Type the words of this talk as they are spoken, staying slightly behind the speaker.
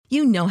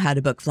You know how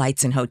to book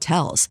flights and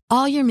hotels.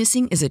 All you're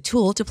missing is a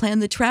tool to plan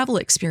the travel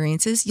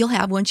experiences you'll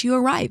have once you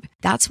arrive.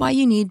 That's why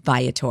you need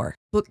Viator.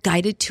 Book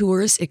guided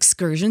tours,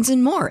 excursions,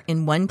 and more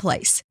in one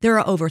place. There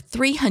are over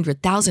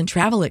 300,000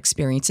 travel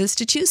experiences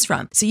to choose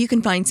from, so you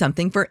can find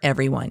something for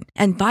everyone.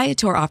 And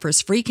Viator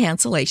offers free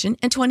cancellation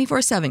and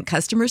 24/7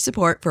 customer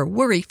support for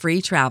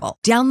worry-free travel.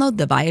 Download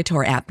the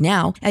Viator app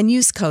now and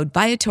use code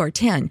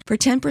Viator10 for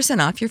 10%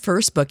 off your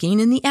first booking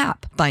in the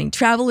app. Find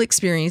travel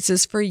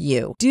experiences for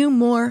you. Do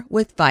more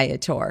with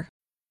Viator.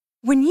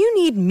 When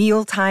you need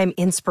mealtime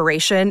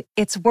inspiration,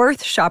 it's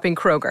worth shopping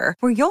Kroger,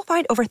 where you'll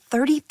find over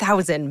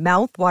 30,000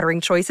 mouth-watering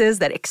choices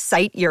that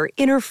excite your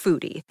inner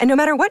foodie. And no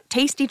matter what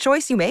tasty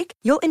choice you make,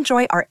 you'll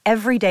enjoy our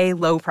everyday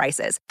low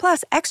prices,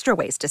 plus extra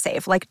ways to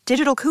save, like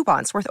digital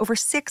coupons worth over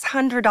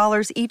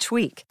 $600 each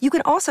week. You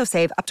can also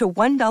save up to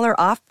 $1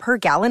 off per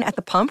gallon at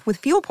the pump with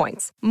fuel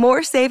points.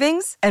 More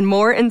savings and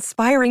more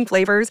inspiring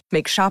flavors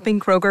make shopping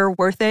Kroger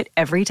worth it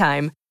every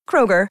time.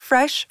 Kroger,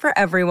 fresh for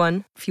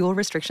everyone. Fuel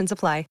restrictions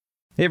apply.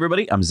 Hey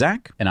everybody, I'm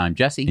Zach. And I'm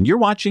Jesse. And you're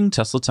watching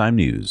Tesla Time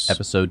News.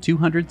 Episode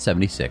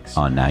 276.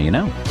 On Now You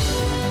Know.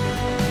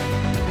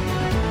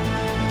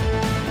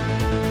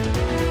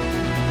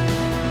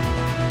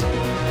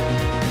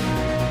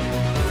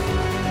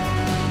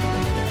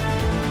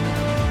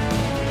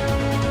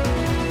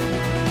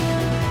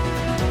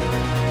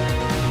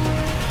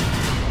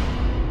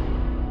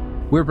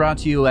 We're brought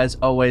to you, as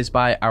always,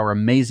 by our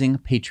amazing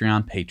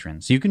Patreon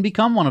patrons. You can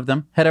become one of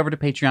them. Head over to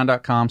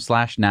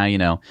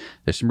patreon.com/nowyouknow.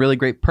 There's some really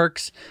great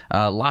perks,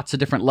 lots of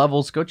different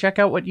levels. Go check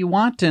out what you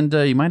want, and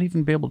you might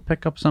even be able to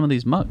pick up some of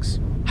these mugs.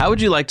 How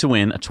would you like to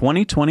win a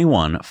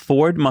 2021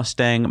 Ford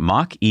Mustang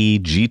Mach-E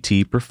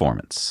GT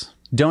Performance?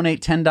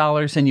 Donate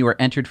 $10 and you are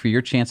entered for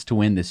your chance to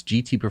win this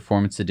GT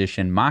Performance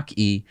Edition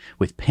Mach-E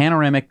with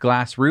panoramic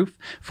glass roof,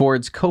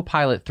 Ford's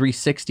Copilot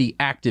 360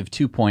 Active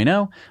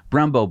 2.0,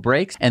 Brembo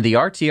brakes, and the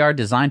RTR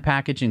design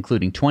package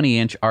including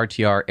 20-inch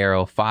RTR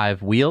Aero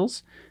 5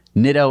 wheels,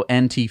 Nitto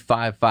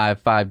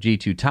NT555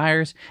 G2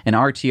 tires, and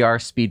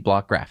RTR speed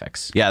block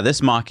graphics. Yeah,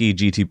 this Mach-E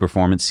GT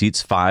Performance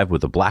seats 5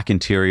 with a black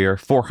interior,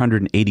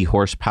 480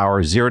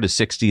 horsepower, 0 to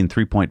 60 in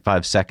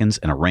 3.5 seconds,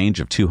 and a range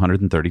of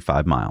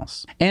 235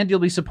 miles. And you'll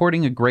be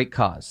supporting a great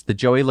cause, the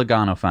Joey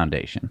Logano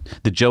Foundation.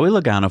 The Joey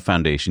Logano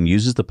Foundation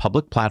uses the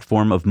public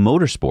platform of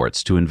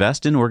motorsports to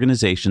invest in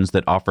organizations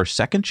that offer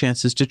second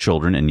chances to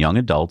children and young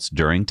adults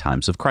during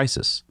times of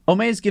crisis.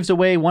 Omaze gives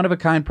away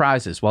one-of-a-kind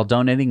prizes while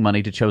donating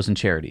money to chosen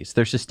charities.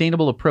 Their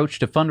sustainable approach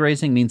to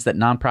fundraising means that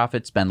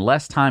nonprofits spend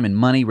less time and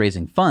money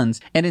raising funds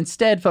and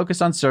instead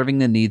focus on serving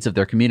the needs of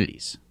their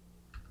communities.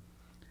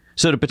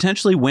 So to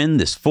potentially win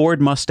this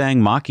Ford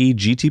Mustang Mach-E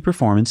GT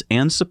Performance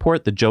and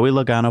support the Joey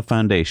Logano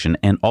Foundation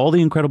and all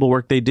the incredible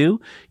work they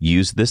do,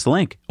 use this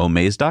link,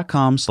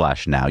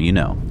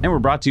 omaze.com/nowyouknow. And we're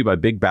brought to you by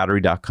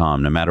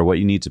BigBattery.com. No matter what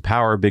you need to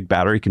power, Big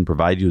Battery can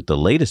provide you with the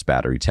latest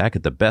battery tech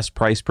at the best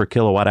price per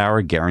kilowatt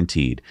hour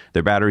guaranteed.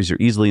 Their batteries are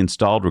easily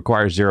installed,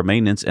 require zero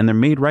maintenance, and they're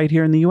made right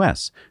here in the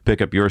U.S.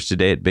 Pick up yours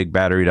today at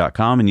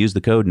BigBattery.com and use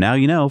the code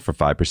NOWYOUKNOW for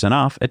 5%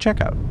 off at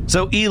checkout.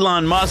 So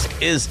Elon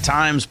Musk is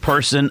Time's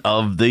Person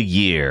of the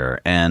Year.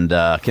 And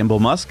Kimball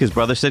Musk, his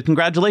brother, said,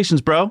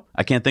 "Congratulations, bro.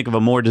 I can't think of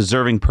a more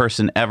deserving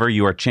person ever.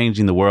 You are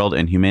changing the world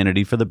and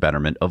humanity for the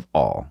betterment of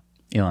all."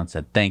 Elon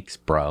said, "Thanks,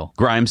 bro."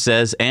 Grimes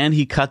says, and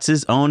he cuts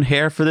his own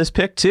hair for this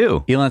pic,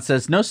 too. Elon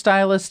says, "No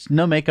stylist,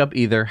 no makeup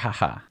either,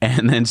 haha."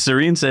 And then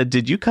Serene said,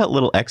 "Did you cut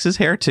little X's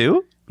hair,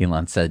 too?"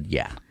 Elon said,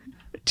 "Yeah."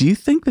 Do you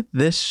think that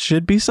this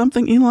should be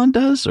something Elon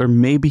does, or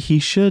maybe he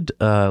should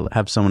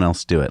have someone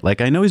else do it? Like,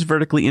 I know he's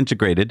vertically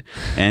integrated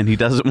and he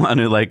doesn't want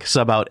to like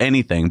sub out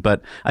anything,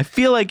 but I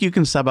feel like you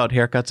can sub out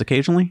haircuts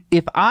occasionally.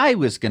 If I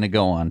was going to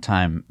go on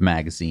Time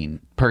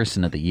Magazine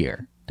Person of the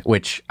Year,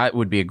 which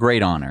would be a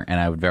great honor and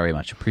I would very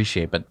much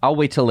appreciate, but I'll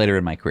wait till later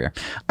in my career,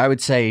 I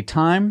would say,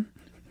 Time,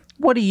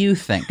 what do you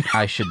think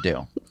I should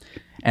do?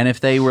 And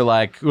if they were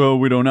like, "Oh,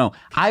 we don't know,"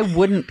 I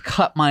wouldn't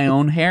cut my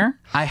own hair.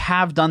 I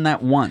have done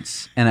that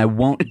once, and I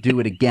won't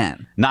do it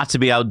again. Not to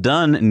be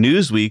outdone,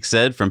 Newsweek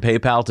said from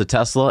PayPal to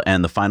Tesla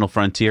and the final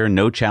frontier,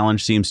 no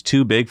challenge seems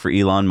too big for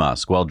Elon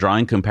Musk. While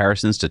drawing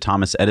comparisons to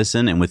Thomas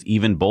Edison and with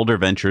even bolder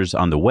ventures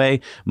on the way,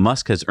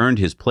 Musk has earned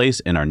his place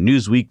in our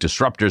Newsweek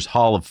Disruptors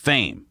Hall of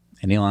Fame.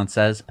 And Elon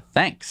says,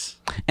 "Thanks."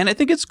 And I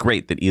think it's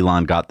great that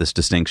Elon got this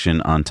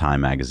distinction on Time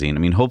Magazine. I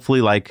mean,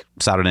 hopefully, like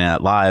Saturday Night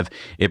Live,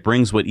 it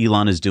brings what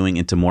Elon is doing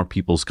into more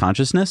people's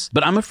consciousness.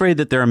 But I'm afraid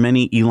that there are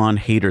many Elon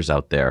haters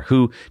out there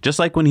who, just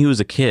like when he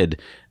was a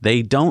kid,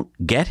 they don't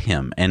get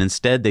him. And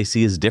instead, they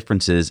see his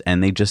differences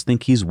and they just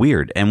think he's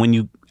weird. And when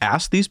you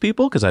ask these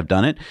people, because I've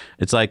done it,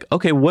 it's like,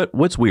 okay,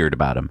 what's weird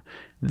about him?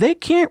 They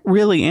can't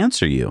really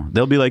answer you.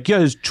 They'll be like, yeah,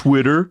 his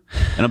Twitter.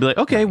 And I'll be like,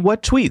 okay,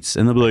 what tweets?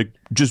 And they'll be like,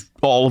 just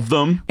all of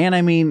them. And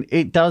I mean,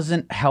 it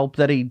doesn't help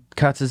that he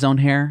cuts his own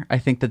hair. I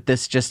think that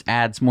this just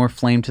adds more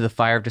flame to the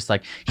fire of just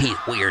like, he's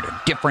weird and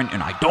different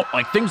and I don't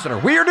like things that are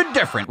weird and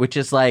different, which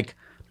is like,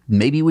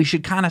 maybe we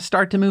should kind of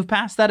start to move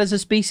past that as a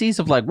species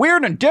of like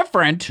weird and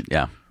different.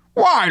 Yeah.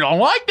 Well, I don't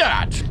like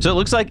that. So it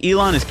looks like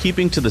Elon is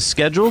keeping to the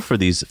schedule for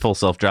these full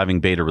self-driving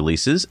beta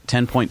releases.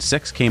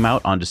 10.6 came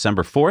out on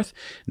December 4th.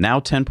 Now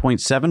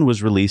 10.7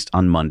 was released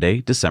on Monday,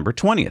 December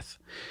 20th.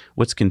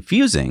 What's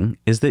confusing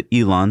is that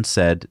Elon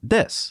said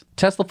this.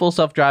 Tesla Full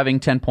Self-Driving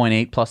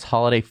 10.8 plus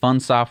holiday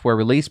fun software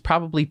release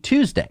probably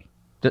Tuesday.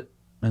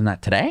 Isn't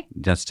that today?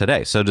 That's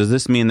today. So does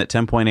this mean that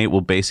 10.8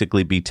 will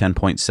basically be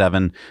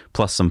 10.7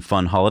 plus some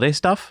fun holiday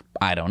stuff?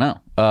 I don't know.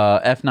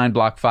 F9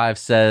 Block 5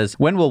 says,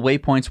 when will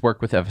waypoints work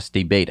with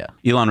FSD Beta?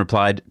 Elon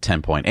replied,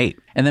 10.8.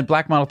 And then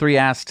Black Model 3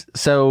 asked,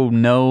 so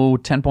no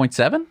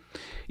 10.7?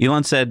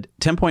 Elon said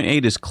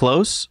 10.8 is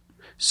close,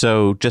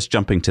 so just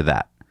jumping to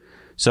that.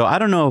 So I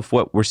don't know if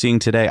what we're seeing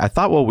today, I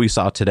thought what we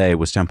saw today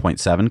was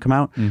 10.7 come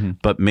out,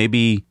 but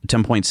maybe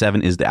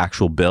 10.7 is the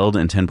actual build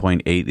and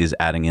 10.8 is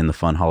adding in the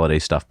fun holiday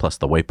stuff plus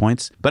the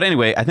waypoints. But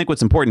anyway, I think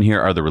what's important here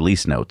are the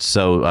release notes.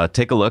 So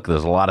take a look.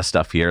 There's a lot of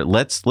stuff here.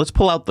 Let's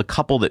pull out the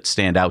couple that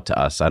stand out to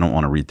us. I don't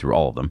want to read through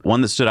all of them.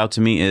 One that stood out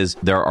to me is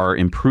there are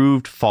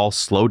improved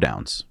false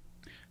slowdowns.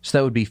 So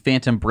that would be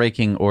phantom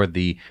braking or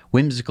the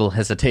whimsical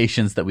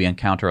hesitations that we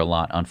encounter a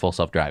lot on full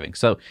self-driving.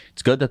 So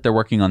it's good that they're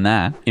working on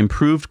that.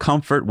 Improved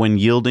comfort when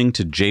yielding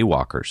to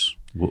jaywalkers.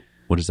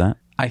 What is that?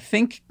 I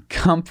think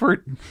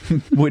comfort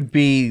would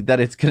be that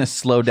it's going to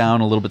slow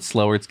down a little bit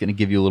slower. It's going to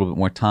give you a little bit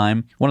more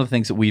time. One of the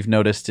things that we've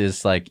noticed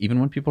is like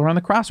even when people are on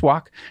the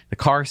crosswalk, the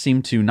car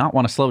seemed to not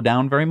want to slow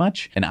down very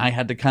much. And I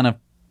had to kind of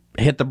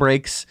hit the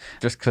brakes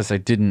just because I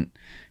didn't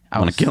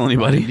want to kill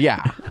anybody.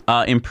 Yeah.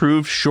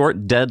 Improved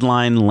short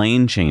deadline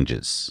lane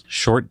changes.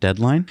 Short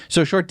deadline?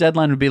 So short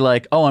deadline would be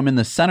like, oh, I'm in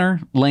the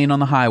center lane on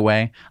the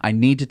highway. I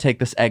need to take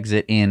this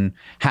exit in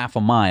half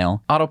a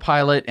mile.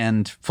 Autopilot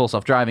and full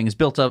self-driving is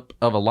built up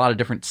of a lot of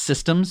different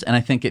systems, and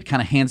I think it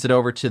kind of hands it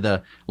over to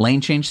the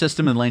lane change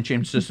system, and the lane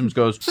change systems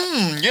goes,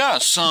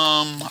 yes,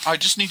 I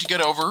just need to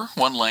get over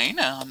one lane,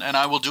 and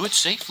I will do it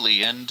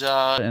safely, and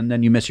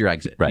then you miss your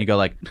exit. Right. And you go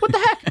like, what the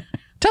heck?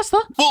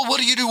 Tesla? Well,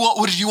 what do you do?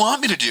 What did you want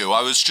me to do?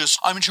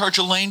 I'm in charge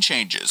of lane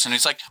changes. And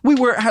he's like,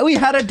 We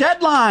had a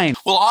deadline.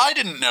 well, I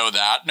didn't know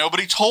that.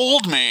 Nobody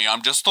told me.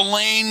 I'm just the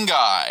lane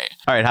guy.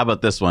 All right, how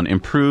about this one?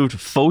 Improved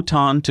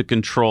photon to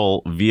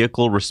control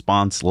vehicle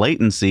response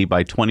latency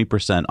by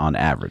 20% on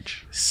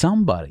average.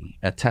 Somebody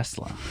at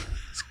Tesla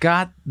has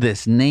got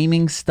this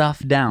naming stuff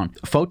down.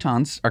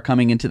 Photons are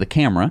coming into the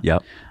camera.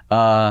 Yep.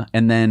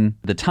 And then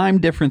the time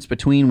difference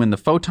between when the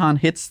photon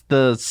hits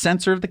the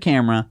sensor of the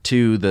camera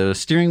to the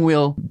steering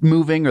wheel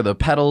moving or the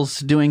pedals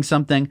doing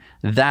something,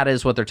 that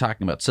is what they're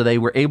talking about. So they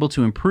were able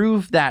to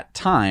improve that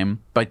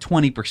time by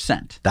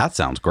 20%. That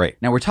sounds great.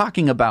 Now we're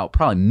talking about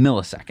probably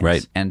milliseconds.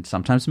 Right. And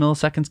sometimes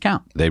milliseconds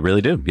count. They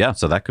really do. Yeah,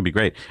 so that could be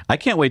great. I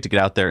can't wait to get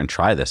out there and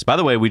try this. By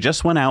the way, we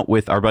just went out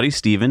with our buddy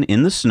Steven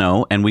in the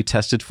snow and we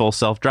tested full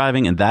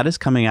self-driving, and that is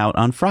coming out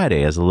on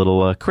Friday as a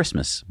little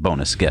Christmas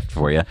bonus gift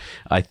for you.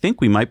 I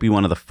think we might be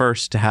one of the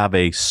first to have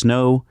a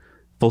snow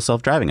full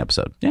self-driving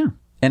episode. Yeah.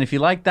 And if you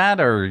like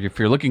that, or if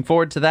you're looking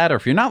forward to that, or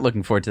if you're not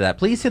looking forward to that,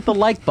 please hit the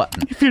like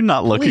button. If you're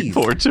not looking Please.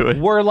 forward to it.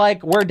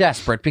 We're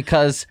desperate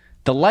because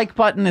the like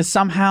button is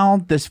somehow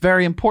this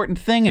very important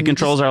thing. It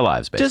controls our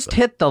lives, basically. Just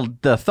hit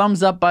the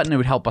thumbs up button. It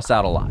would help us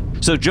out a lot.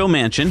 So Joe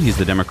Manchin, he's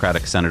the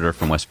Democratic senator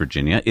from West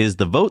Virginia, is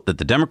the vote that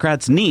the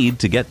Democrats need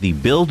to get the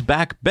Build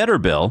Back Better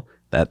bill,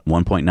 that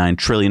 $1.9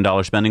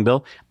 trillion spending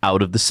bill,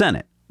 out of the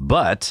Senate.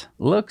 But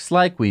Looks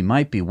like we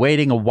might be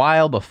waiting a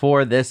while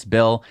before this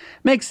bill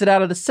makes it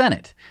out of the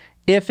Senate,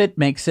 if it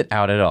makes it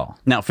out at all.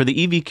 now, for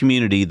the EV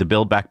community, the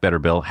Build Back Better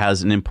bill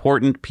has an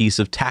important piece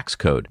of tax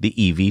code, the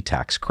EV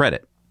tax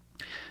credit.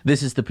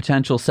 This is the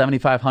potential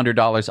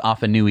 $7,500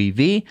 off a new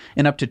EV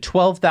and up to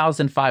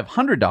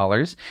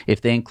 $12,500 if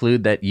they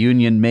include that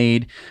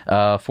union-made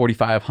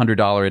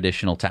 $4,500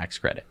 additional tax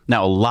credit.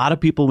 Now, a lot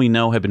of people we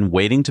know have been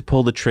waiting to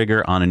pull the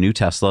trigger on a new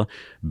Tesla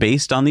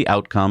based on the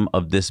outcome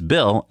of this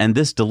bill, and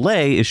this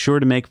delay is sure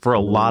to make for a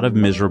lot of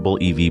miserable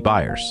EV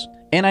buyers.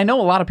 And I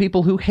know a lot of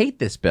people who hate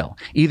this bill,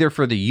 either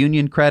for the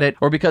union credit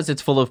or because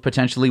it's full of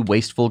potentially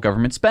wasteful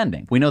government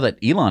spending. We know that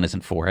Elon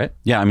isn't for it.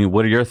 Yeah, I mean,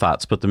 what are your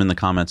thoughts? Put them in the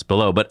comments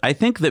below. But I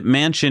think that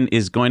Manchin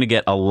is going to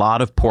get a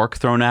lot of pork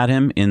thrown at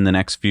him in the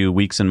next few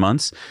weeks and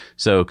months.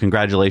 So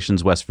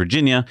congratulations, West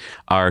Virginia.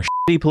 Our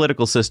shitty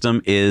political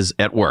system is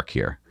at work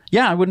here.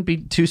 Yeah, I wouldn't be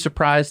too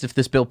surprised if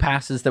this bill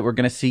passes that we're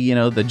going to see,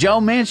 the Joe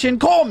Manchin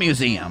Coal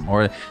Museum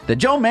or the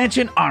Joe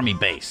Manchin Army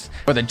Base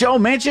or the Joe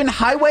Manchin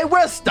Highway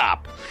Rest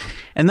Stop.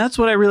 And that's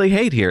what I really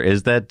hate here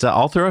is that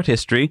all throughout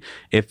history,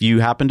 if you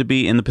happen to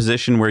be in the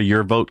position where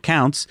your vote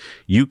counts,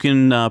 you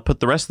can put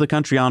the rest of the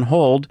country on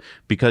hold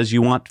because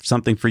you want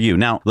something for you.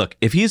 Now, look,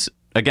 if he's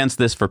against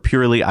this for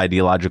purely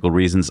ideological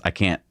reasons, I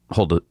can't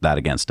hold that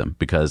against him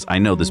because I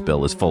know this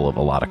bill is full of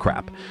a lot of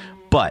crap.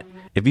 But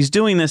if he's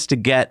doing this to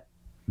get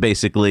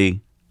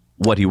basically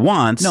what he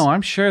wants. No,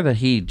 I'm sure that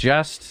he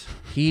just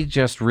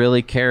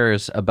really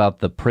cares about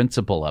the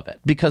principle of it.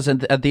 Because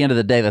at the end of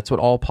the day, that's what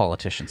all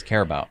politicians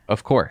care about,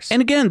 of course.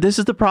 And again, this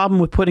is the problem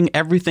with putting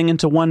everything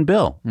into one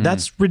bill.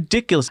 That's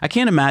ridiculous. I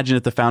can't imagine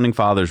if the founding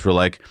fathers were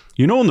like,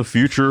 in the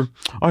future,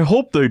 I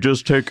hope they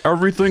just take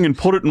everything and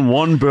put it in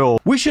one bill.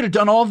 We should have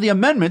done all of the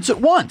amendments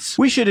at once.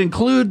 We should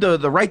include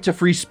the right to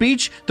free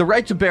speech, the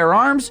right to bear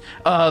arms,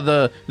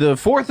 the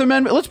Fourth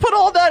Amendment. Let's put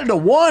all that into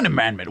one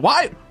amendment.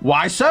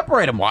 Why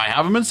separate them? Why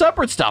have them in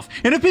separate stuff?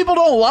 And if people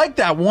don't like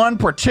that one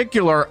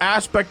particular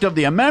aspect of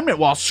the amendment,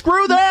 well,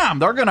 screw them.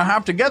 They're going to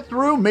have to get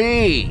through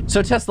me.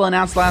 So Tesla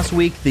announced last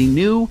week the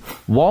new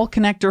wall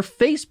connector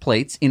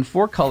faceplates in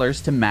 4 colors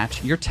to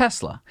match your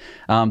Tesla.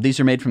 These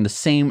are made from the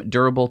same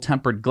durable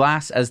tempered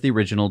glass as the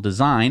original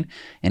design,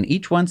 and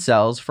each one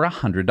sells for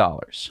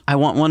 $100. I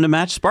want one to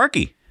match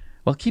Sparky.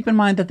 Well, keep in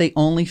mind that they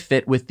only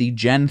fit with the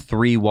Gen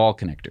 3 wall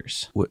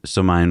connectors.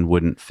 So mine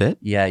wouldn't fit?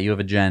 Yeah, you have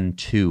a Gen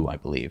 2, I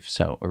believe.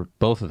 So, or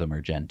both of them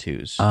are Gen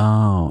 2s.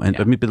 Oh, and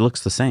I mean, but it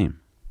looks the same.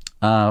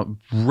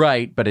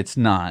 Right, but it's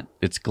not.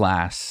 It's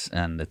glass,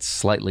 and it's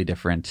slightly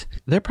different.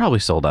 They're probably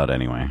sold out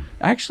anyway.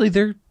 Actually,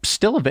 they're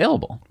still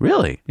available.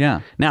 Really? Yeah.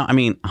 Now, I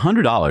mean,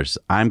 $100,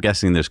 I'm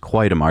guessing there's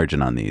quite a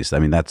margin on these. I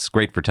mean, that's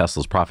great for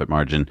Tesla's profit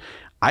margin.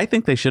 I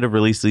think they should have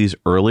released these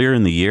earlier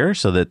in the year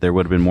so that there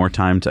would have been more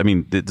time to, I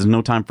mean, there's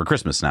no time for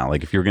Christmas now.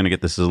 Like if you're going to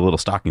get this as a little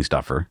stocking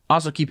stuffer.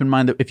 Also keep in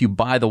mind that if you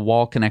buy the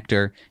wall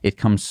connector, it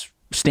comes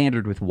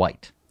standard with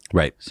white.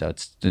 Right. So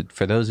it's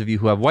for those of you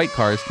who have white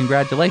cars,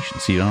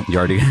 congratulations. You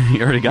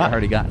already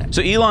got it.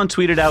 So Elon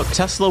tweeted out,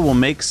 Tesla will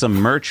make some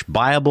merch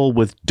buyable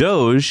with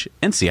Doge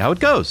and see how it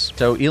goes.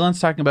 So Elon's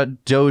talking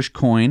about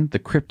Dogecoin, the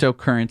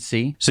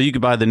cryptocurrency. So you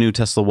could buy the new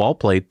Tesla wall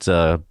plate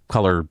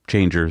color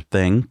changer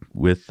thing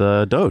with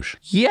Doge.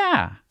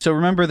 Yeah. So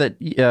remember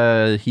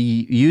that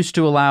he used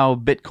to allow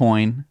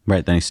Bitcoin.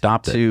 Right. Then he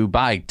stopped it. To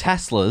buy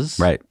Teslas.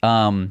 Right.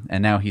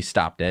 And now he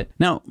stopped it.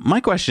 Now,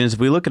 my question is, if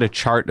we look at a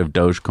chart of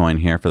Dogecoin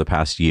here for the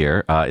past year,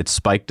 it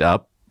spiked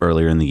up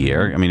earlier in the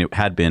year. I mean, it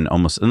had been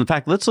almost, in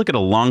fact, let's look at a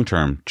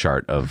long-term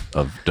chart of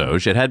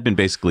Doge. It had been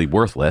basically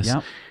worthless.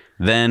 Yep.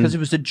 Then because it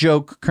was a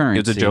joke currency.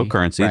 It was a joke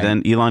currency. Right.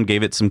 Then Elon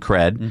gave it some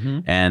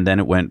cred, and then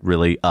it went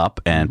really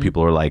up, and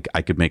people were like,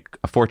 I could make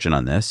a fortune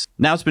on this.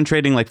 Now it's been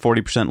trading like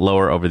 40%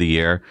 lower over the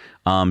year.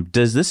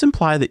 Does this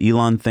imply that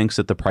Elon thinks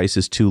that the price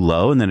is too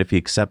low, and that if he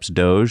accepts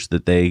Doge,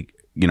 that they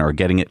are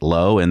getting it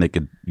low and they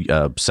could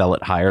sell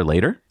it higher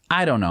later?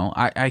 I don't know.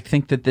 I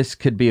think that this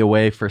could be a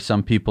way for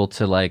some people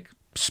to like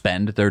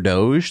spend their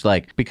Doge,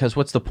 because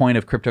what's the point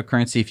of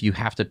cryptocurrency if you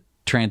have to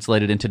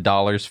translate it into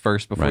dollars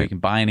first before you can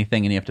buy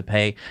anything, and you have to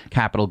pay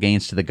capital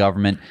gains to the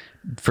government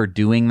for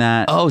doing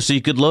that? Oh, so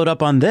you could load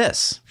up on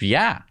this.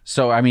 Yeah.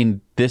 So, I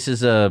mean, this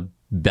is a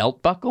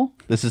belt buckle.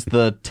 This is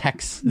the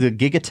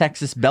Giga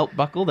Texas belt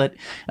buckle that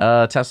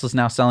Tesla's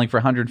now selling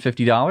for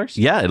 $150.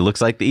 Yeah, it looks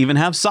like they even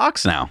have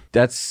socks now.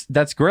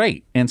 That's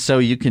great. And so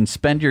you can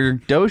spend your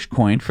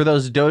Dogecoin for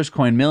those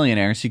Dogecoin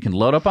millionaires. You can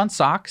load up on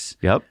socks.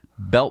 Yep.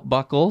 Belt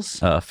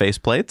buckles. Face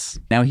plates.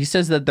 Now, he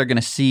says that they're going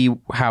to see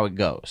how it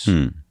goes.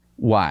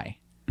 Why?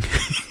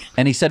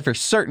 And he said for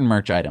certain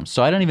merch items.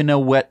 So I don't even know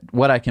what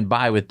I can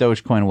buy with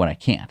Dogecoin and what I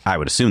can't. I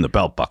would assume the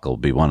belt buckle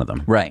would be one of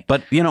them. Right.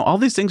 But, all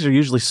these things are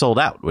usually sold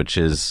out, which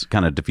is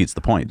kind of defeats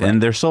the point. Right.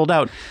 And they're sold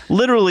out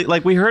literally,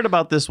 like we heard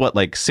about this,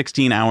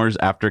 16 hours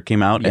after it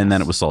came out, and then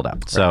it was sold out.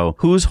 Right. So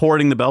who's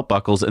hoarding the belt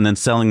buckles and then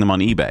selling them on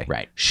eBay?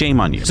 Right. Shame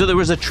on you. So there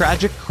was a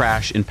tragic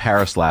crash in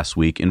Paris last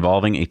week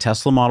involving a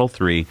Tesla Model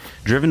 3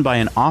 driven by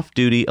an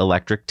off-duty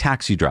electric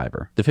taxi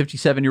driver. The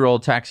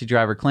 57-year-old taxi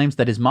driver claims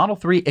that his Model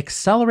 3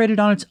 accelerated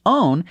on its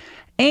own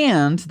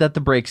and that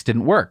the brakes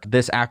didn't work.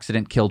 This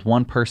accident killed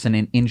one person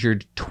and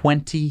injured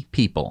 20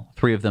 people,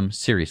 3 of them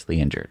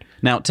seriously injured.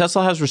 Now,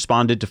 Tesla has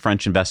responded to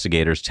French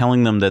investigators,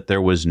 telling them that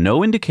there was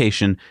no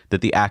indication that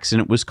the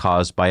accident was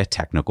caused by a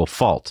technical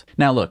fault.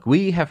 Now, look,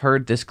 we have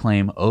heard this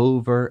claim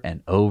over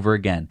and over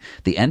again.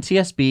 The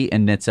NTSB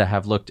and NHTSA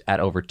have looked at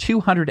over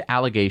 200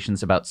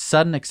 allegations about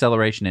sudden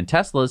acceleration in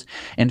Teslas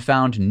and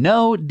found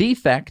no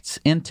defects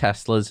in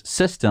Tesla's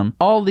system.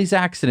 All these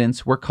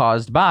accidents were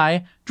caused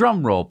by,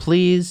 drum roll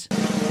please,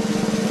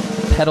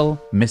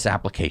 pedal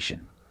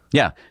misapplication.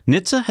 Yeah,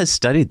 NHTSA has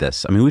studied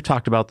this. I mean, we've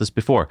talked about this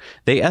before.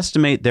 They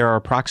estimate there are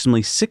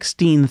approximately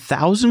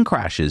 16,000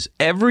 crashes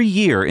every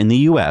year in the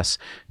U.S.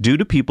 due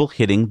to people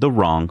hitting the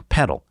wrong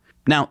pedal.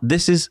 Now,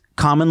 this is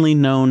commonly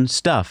known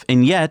stuff,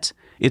 and yet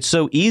it's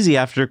so easy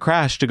after a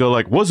crash to go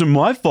like, wasn't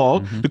my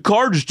fault. The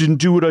car just didn't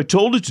do what I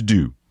told it to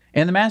do.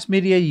 And the mass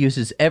media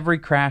uses every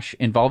crash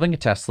involving a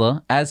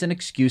Tesla as an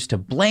excuse to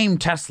blame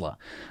Tesla.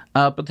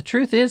 But the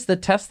truth is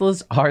that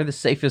Teslas are the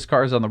safest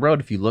cars on the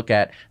road if you look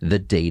at the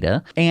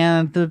data.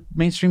 And the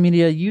mainstream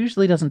media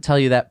usually doesn't tell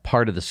you that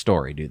part of the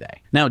story, do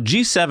they? Now,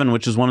 G7,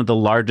 which is one of the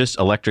largest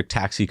electric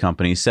taxi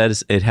companies,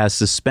 says it has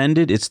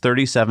suspended its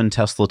 37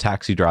 Tesla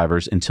taxi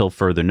drivers until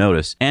further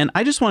notice. And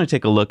I just want to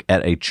take a look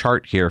at a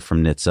chart here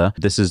from NHTSA.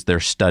 This is their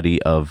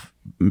study of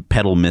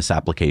pedal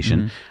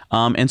misapplication.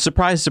 And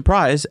surprise,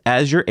 surprise,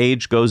 as your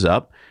age goes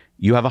up,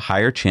 you have a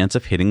higher chance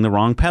of hitting the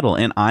wrong pedal.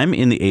 And I'm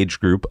in the age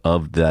group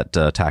of that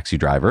taxi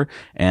driver.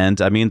 And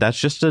I mean, that's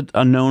just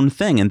a known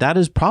thing. And that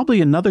is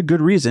probably another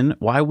good reason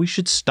why we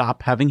should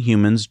stop having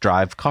humans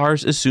drive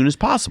cars as soon as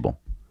possible.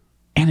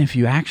 And if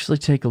you actually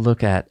take a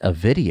look at a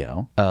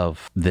video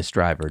of this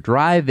driver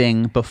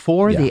driving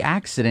before the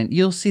accident,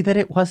 you'll see that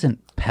it wasn't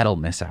pedal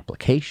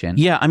misapplication.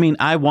 Yeah, I mean,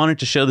 I wanted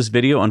to show this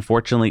video.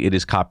 Unfortunately, it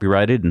is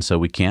copyrighted, and so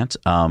we can't.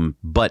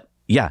 But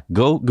yeah,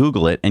 go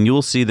Google it, and you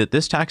will see that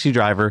this taxi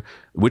driver,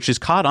 which is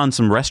caught on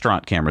some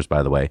restaurant cameras,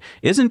 by the way,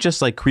 isn't just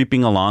like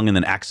creeping along and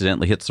then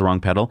accidentally hits the wrong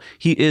pedal.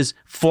 He is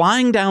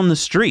flying down the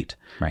street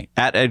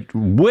at a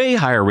way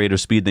higher rate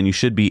of speed than you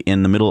should be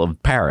in the middle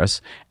of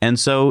Paris. And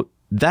so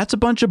that's a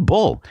bunch of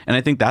bull. And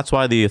I think that's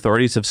why the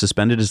authorities have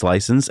suspended his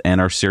license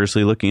and are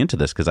seriously looking into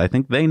this, because I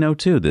think they know,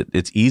 too, that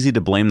it's easy to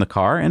blame the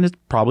car and it's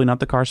probably not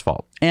the car's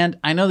fault. And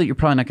I know that you're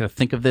probably not going to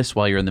think of this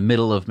while you're in the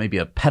middle of maybe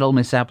a pedal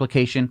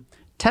misapplication.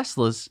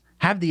 Teslas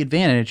have the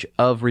advantage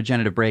of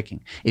regenerative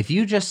braking. If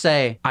you just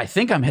say, I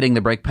think I'm hitting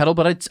the brake pedal,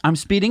 but I'm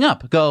speeding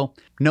up, go,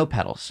 no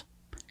pedals.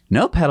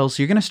 No pedals,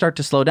 you're going to start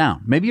to slow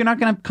down. Maybe you're not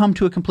going to come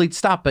to a complete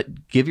stop,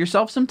 but give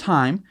yourself some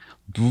time.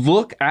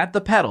 Look at the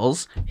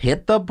pedals,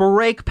 hit the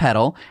brake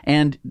pedal,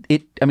 and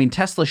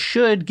Tesla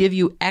should give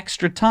you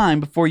extra time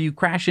before you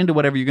crash into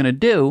whatever you're going to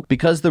do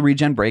because the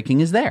regen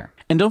braking is there.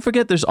 And don't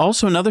forget, there's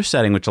also another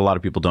setting which a lot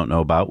of people don't know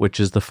about, which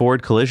is the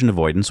forward collision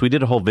avoidance. We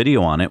did a whole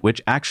video on it, which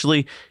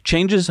actually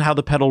changes how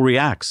the pedal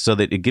reacts so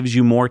that it gives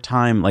you more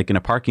time, like in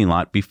a parking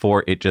lot,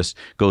 before it just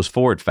goes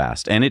forward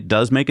fast. And it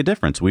does make a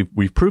difference.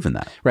 We've proven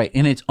that. Right.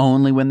 And it's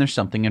only when there's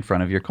something in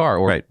front of your car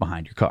or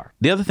behind your car.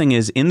 The other thing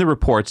is, in the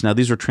reports, now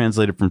these were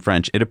translated from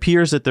French, it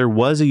appears that there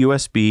was a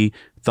USB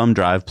thumb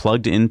drive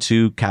plugged in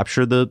to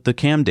capture the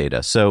cam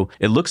data. So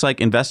it looks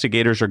like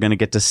investigators are going to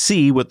get to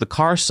see what the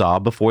car saw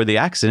before the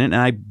accident,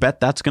 and I bet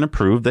that's going to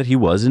prove that he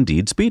was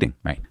indeed speeding.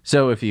 Right.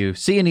 So if you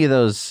see any of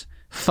those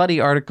fuddy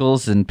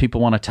articles and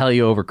people want to tell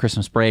you over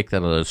Christmas break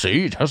that,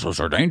 see, Teslas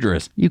are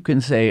dangerous, you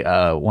can say,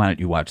 why don't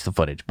you watch the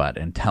footage, bud,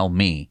 and tell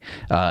me,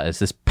 is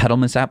this pedal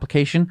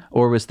misapplication,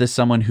 or was this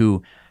someone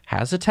who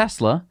has a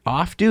Tesla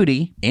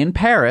off-duty in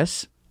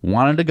Paris,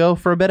 wanted to go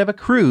for a bit of a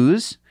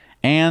cruise,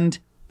 and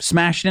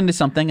smashed into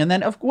something, and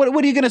then what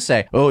are you going to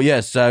say? Oh,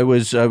 yes, I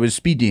was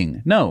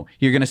speeding. No,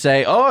 you're going to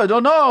say, oh, I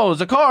don't know,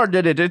 the car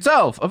did it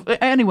itself.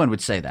 Anyone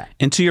would say that.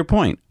 And to your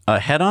point,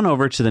 head on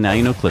over to the Now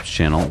You Know Clips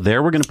channel.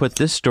 There we're going to put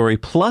this story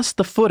plus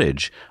the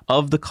footage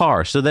of the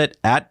car so that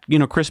at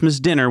Christmas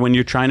dinner, when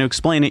you're trying to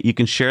explain it, you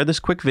can share this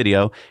quick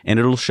video and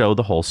it'll show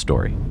the whole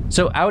story.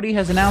 So Audi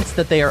has announced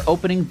that they are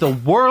opening the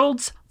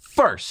world's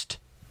first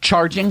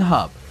charging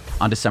hub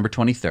on December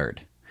 23rd.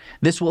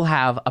 This will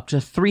have up to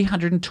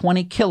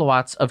 320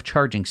 kilowatts of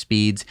charging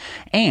speeds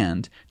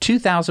and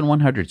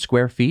 2,100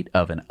 square feet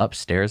of an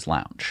upstairs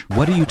lounge.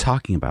 What are you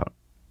talking about?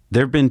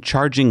 There have been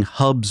charging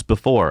hubs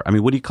before. I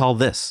mean, what do you call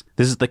this?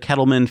 This is the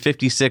Kettleman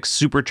 56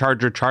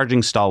 supercharger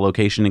charging stall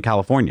location in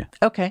California.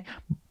 Okay,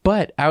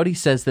 but Audi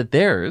says that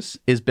theirs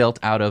is built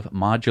out of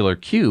modular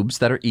cubes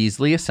that are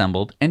easily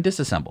assembled and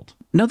disassembled.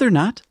 No, they're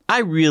not. I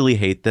really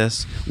hate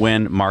this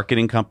when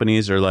marketing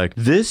companies are like,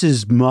 this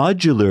is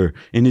modular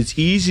and it's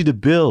easy to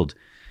build.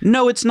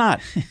 No, it's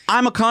not.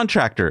 I'm a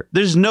contractor.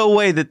 There's no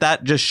way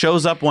that just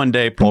shows up one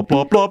day, plop,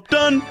 plop, plop,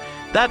 done.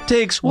 That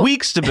takes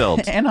weeks to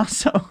build. And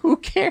also, who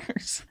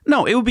cares?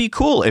 No, it would be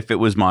cool if it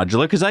was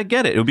modular, because I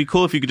get it. It would be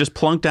cool if you could just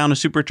plunk down a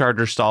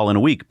supercharger stall in a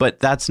week, but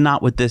that's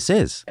not what this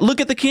is.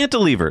 Look at the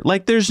cantilever.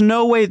 Like, there's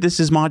no way this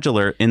is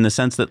modular in the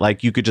sense that,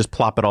 like, you could just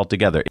plop it all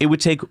together. It would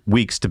take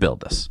weeks to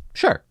build this.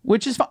 Sure,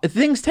 which is fine.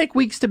 Things take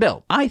weeks to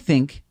build. I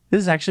think this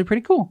is actually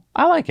pretty cool.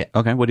 I like it.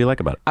 Okay, what do you like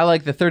about it? I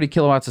like the 30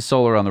 kilowatts of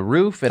solar on the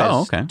roof. It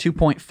has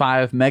 2.5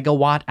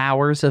 megawatt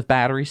hours of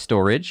battery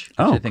storage, which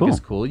I think is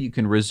cool. You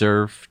can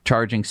reserve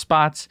charging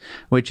spots,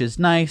 which is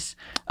nice.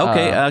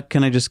 Okay,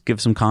 can I just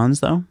give some cons,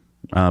 though?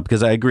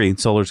 Because I agree,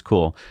 solar's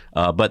cool,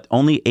 but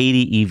only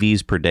 80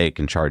 EVs per day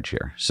can charge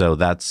here. So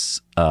that's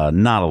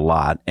not a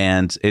lot.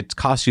 And it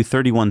costs you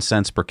 31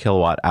 cents per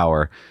kilowatt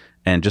hour.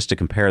 And just to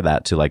compare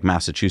that to like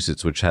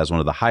Massachusetts, which has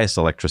one of the highest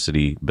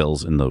electricity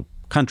bills in the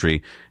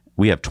country,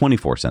 we have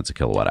 24 cents a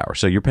kilowatt hour.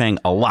 So you're paying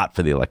a lot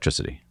for the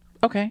electricity.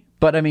 Okay.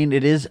 But I mean,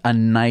 it is a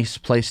nice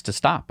place to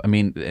stop. I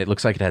mean, it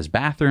looks like it has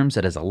bathrooms,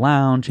 it has a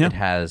lounge, it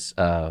has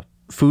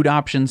food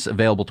options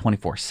available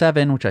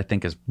 24/7, which I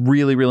think is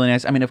really, really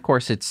nice. I mean, of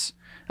course, it's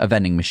a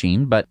vending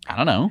machine, but I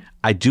don't know.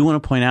 I do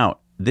want to point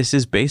out, this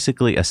is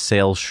basically a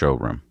sales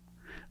showroom.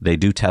 They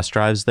do test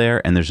drives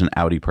there, and there's an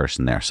Audi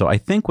person there. So I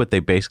think what they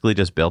basically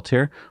just built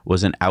here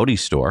was an Audi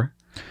store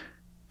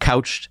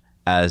couched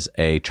as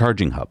a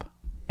charging hub.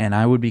 And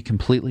I would be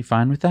completely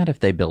fine with that if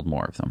they build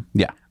more of them.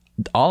 Yeah.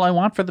 All I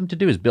want for them to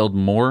do is build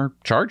more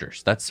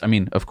chargers.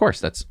 Of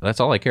course, that's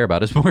all I care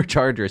about is more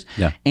chargers.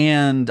 Yeah.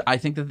 And I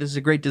think that this is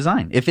a great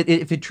design. If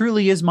it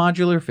truly is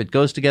modular, if it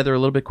goes together a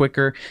little bit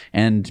quicker,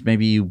 and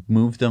maybe you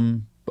move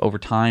them over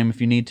time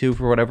if you need to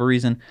for whatever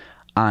reason,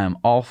 I'm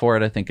all for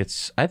it. I think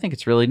it's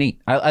really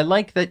neat. I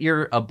like that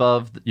you're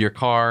above your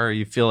car.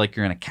 You feel like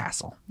you're in a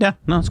castle. Yeah,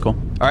 no, it's cool.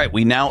 All right,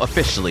 we now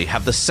officially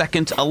have the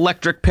second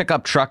electric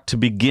pickup truck to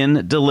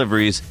begin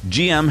deliveries.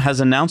 GM has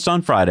announced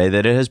on Friday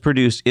that it has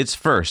produced its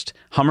first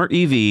Hummer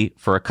EV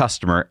for a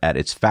customer at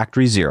its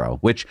Factory Zero,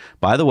 which,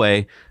 by the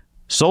way,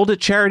 sold at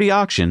charity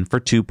auction for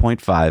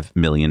 $2.5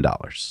 million.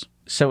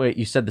 So wait,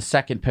 you said the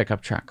second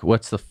pickup truck.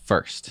 What's the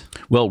first?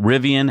 Well,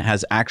 Rivian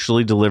has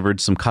actually delivered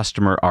some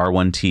customer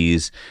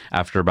R1Ts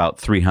after about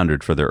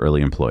 300 for their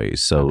early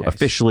employees. So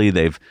officially,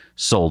 they've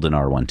sold an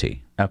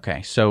R1T.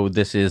 Okay, so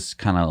this is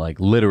kind of like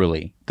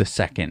literally the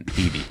second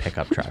EV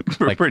pickup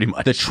truck. Like Pretty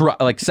much. The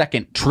truck, like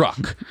second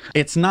truck.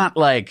 It's not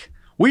like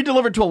we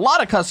delivered to a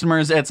lot of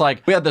customers. It's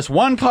like we had this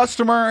one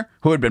customer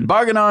who had been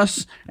bugging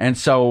us, and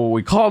so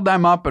we called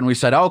them up and we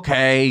said,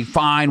 okay,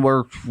 fine,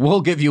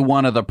 we'll give you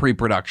one of the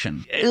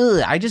pre-production.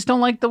 I just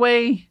don't like the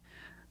way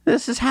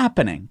this is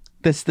happening.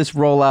 This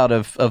rollout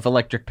of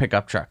electric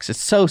pickup trucks. It's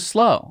so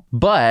slow.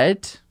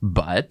 But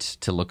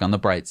to look on the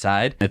bright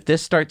side, if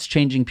this starts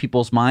changing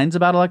people's minds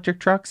about electric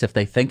trucks, if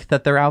they think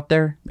that they're out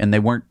there and they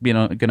weren't,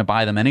 going to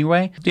buy them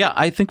anyway. Yeah,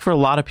 I think for a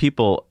lot of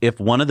people, if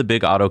one of the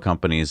big auto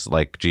companies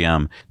like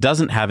GM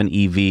doesn't have an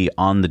EV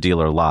on the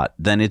dealer lot,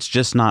 then it's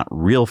just not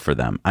real for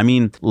them. I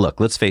mean, look,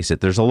 let's face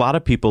it. There's a lot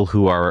of people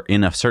who are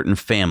in a certain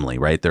family,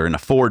 right? They're in a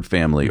Ford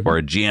family or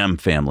a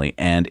GM family.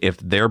 And if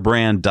their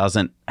brand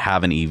doesn't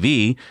have an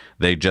EV,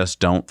 they just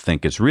don't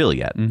think it's real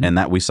yet. And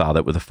that we saw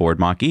that with the Ford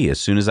Mach-E. As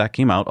soon as that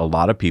came out, a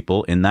lot of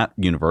people in that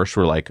universe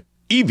were like,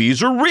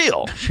 EVs are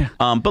real.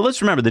 But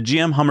let's remember the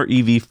GM Hummer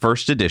EV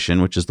First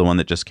Edition, which is the one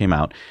that just came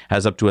out,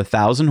 has up to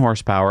 1,000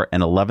 horsepower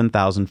and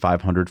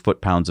 11,500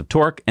 foot-pounds of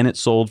torque, and it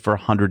sold for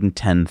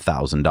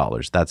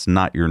 $110,000. That's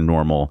not your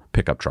normal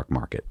pickup truck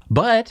market.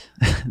 But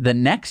the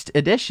next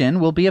edition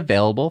will be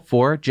available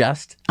for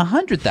just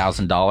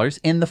 $100,000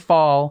 in the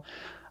fall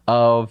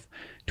of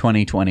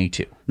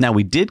 2022. Now,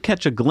 we did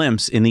catch a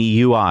glimpse in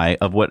the UI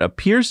of what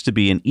appears to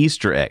be an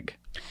Easter egg.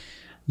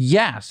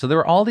 Yeah, so there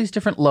were all these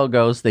different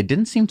logos. They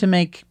didn't seem to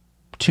make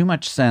too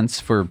much sense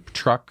for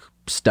truck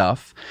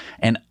stuff.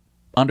 And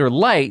under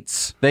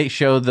lights, they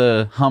show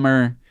the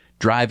Hummer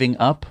driving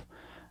up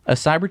a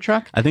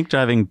Cybertruck. I think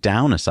driving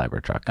down a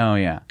Cybertruck. Oh,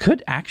 yeah.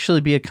 Could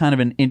actually be a kind of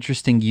an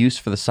interesting use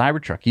for the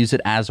Cybertruck. Use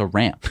it as a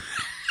ramp.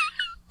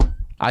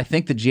 I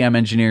think the GM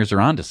engineers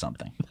are onto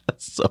something.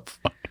 That's so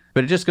funny.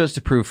 But it just goes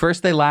to prove,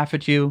 first they laugh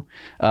at you,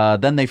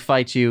 then they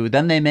fight you,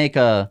 then they make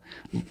a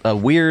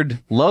weird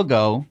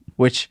logo,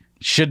 which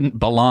shouldn't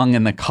belong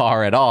in the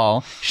car at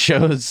all.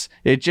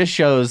 It just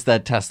shows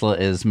that Tesla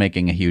is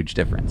making a huge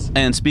difference.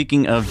 And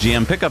speaking of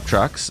GM pickup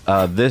trucks,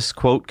 this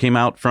quote came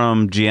out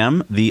from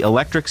GM. The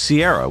electric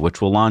Sierra, which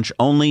will launch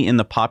only in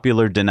the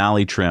popular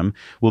Denali trim,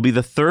 will be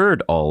the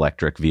third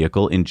all-electric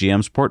vehicle in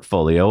GM's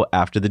portfolio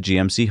after the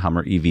GMC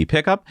Hummer EV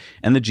pickup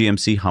and the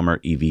GMC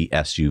Hummer EV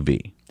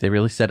SUV. They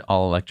really said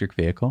all-electric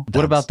vehicle?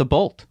 What about the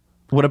Bolt?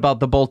 What about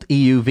the Bolt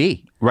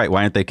EUV? Right,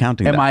 why aren't they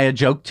counting that? Am I a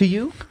joke to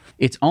you?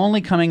 It's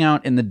only coming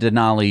out in the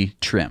Denali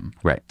trim.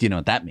 Right. Do you know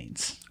what that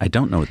means? I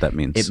don't know what that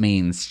means. It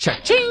means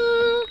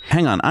cha-ching!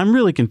 Hang on, I'm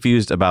really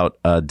confused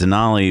about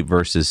Denali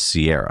versus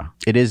Sierra.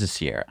 It is a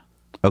Sierra.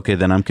 Okay,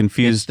 then I'm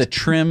confused. It's the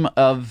trim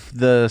of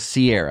the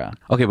Sierra.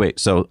 Okay, wait,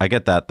 so I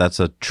get that.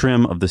 That's a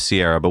trim of the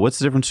Sierra, but what's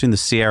the difference between the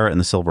Sierra and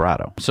the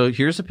Silverado? So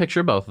here's a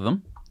picture of both of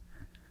them.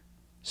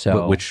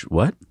 So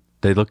What?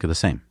 They look the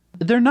same.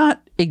 They're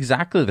not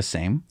exactly the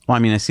same. Well, I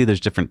mean, I see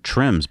there's different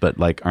trims, but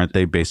like, aren't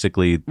they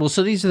basically... Well,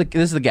 so this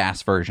is the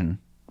gas version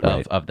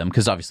of them,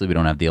 because obviously we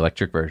don't have the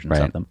electric versions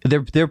of them.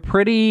 They're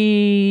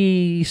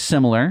pretty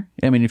similar.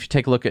 I mean, if you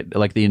take a look at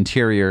like the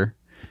interior.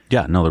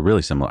 Yeah, no, they're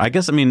really similar. I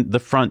guess, I mean, the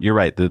front, you're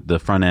right. The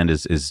front end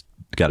is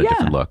got a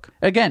different look.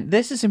 Again,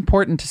 this is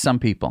important to some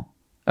people,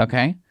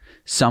 okay?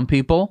 Some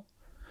people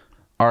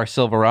are a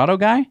Silverado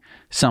guy.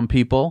 Some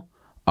people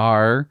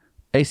are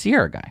a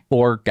Sierra guy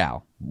or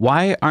gal.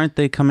 Why aren't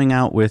they coming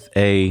out with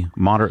a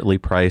moderately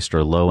priced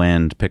or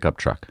low-end pickup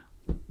truck?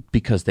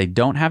 Because they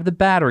don't have the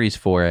batteries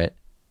for it.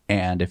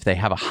 And if they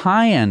have a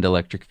high-end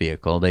electric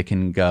vehicle, they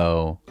can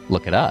go,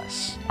 look at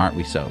us. Aren't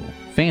we so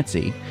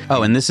fancy?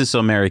 Oh, and this is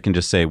so Mary can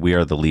just say, we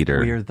are the leader.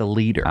 We are the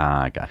leader.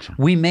 Ah, gotcha.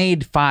 We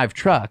made 5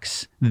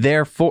 trucks.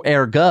 Therefore,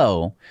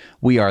 ergo,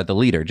 we are the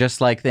leader. Just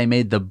like they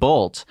made the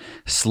Bolt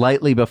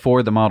slightly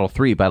before the Model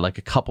 3 by like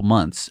a couple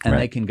months. And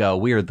they can go,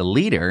 we are the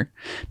leader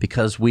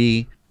because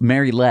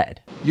Mary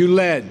led. You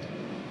led,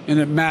 and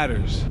it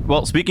matters.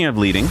 Well, speaking of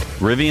leading,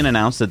 Rivian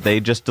announced that they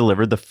just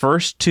delivered the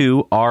first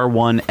 2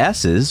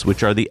 R1Ss,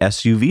 which are the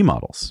SUV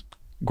models.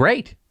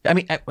 Great. I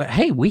mean,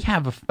 hey, we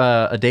have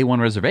a day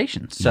one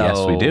reservation. So.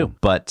 Yes, we do.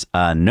 But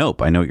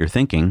nope, I know what you're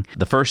thinking.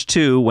 The first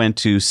 2 went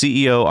to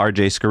CEO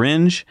RJ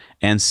Scaringe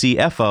and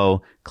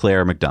CFO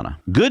Claire McDonough.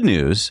 Good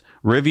news,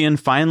 Rivian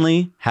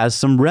finally has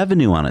some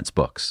revenue on its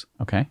books.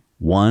 Okay.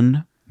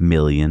 $1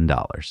 million.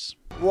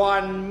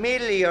 $1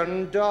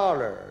 million.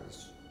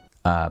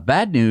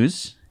 Bad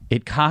news,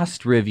 it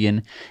cost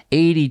Rivian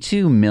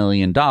 $82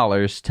 million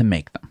to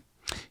make them.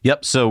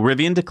 Yep, so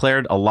Rivian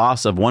declared a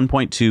loss of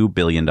 $1.2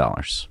 billion.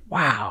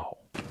 Wow.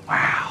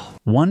 Wow.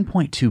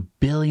 $1.2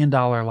 billion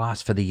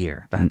loss for the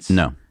year. That's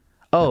No.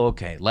 Oh,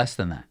 okay. Less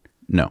than that.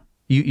 No.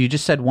 You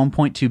just said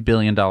 $1.2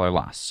 billion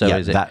loss. So yeah,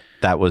 is it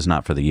that was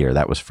not for the year.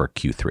 That was for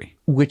Q3.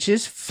 Which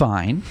is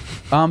fine,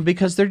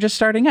 because they're just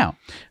starting out.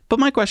 But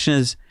my question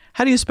is,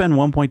 how do you spend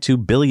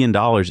 $1.2 billion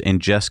in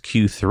just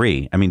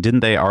Q3? I mean, didn't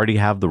they already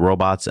have the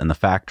robots and the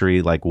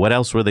factory? Like, what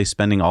else were they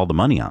spending all the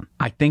money on?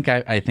 I think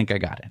I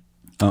got it.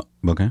 Oh,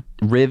 okay.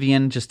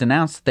 Rivian just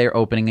announced they're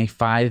opening a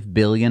 $5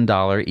 billion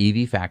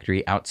EV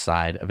factory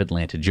outside of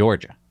Atlanta,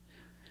 Georgia.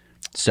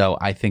 So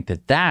I think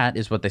that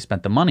is what they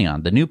spent the money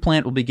on. The new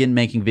plant will begin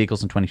making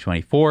vehicles in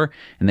 2024,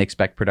 and they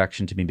expect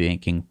production to be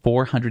making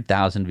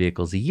 400,000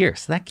 vehicles a year.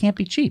 So that can't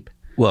be cheap.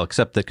 Well,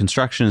 except that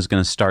construction is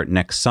going to start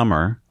next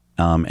summer,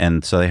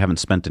 and so they haven't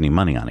spent any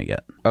money on it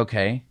yet.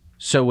 Okay.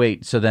 So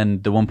wait, so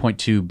then the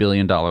 $1.2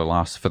 billion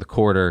loss for the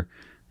quarter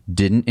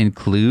didn't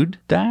include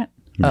that?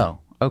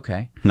 No. Oh,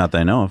 okay. Not that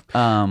I know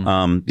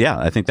of. Yeah,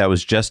 I think that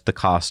was just the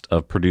cost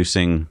of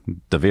producing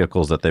the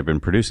vehicles that they've been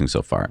producing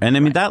so far. And I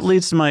mean, that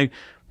leads to my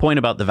point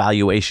about the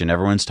valuation.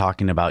 Everyone's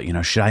talking about,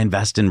 should I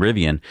invest in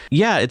Rivian?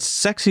 Yeah, it's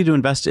sexy to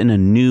invest in a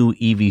new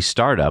EV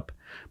startup,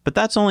 but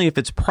that's only if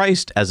it's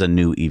priced as a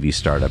new EV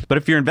startup. But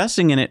if you're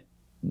investing in it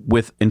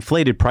with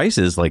inflated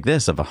prices like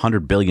this of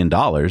 $100 billion,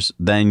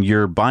 then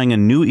you're buying a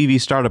new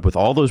EV startup with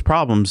all those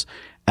problems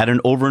at an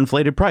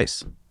overinflated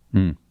price.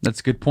 That's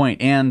a good point.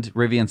 And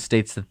Rivian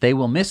states that they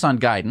will miss on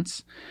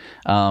guidance,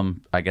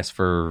 I guess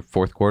for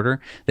fourth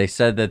quarter. They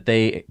said that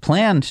they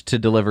planned to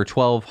deliver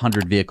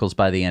 1,200 vehicles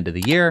by the end of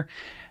the year.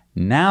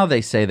 Now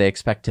they say they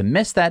expect to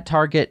miss that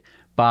target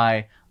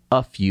by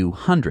a few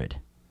hundred.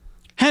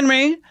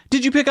 Henry,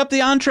 did you pick up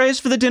the entrees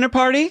for the dinner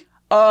party?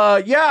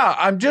 Yeah,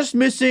 I'm just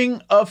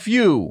missing a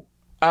few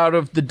out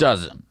of the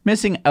dozen.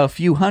 Missing a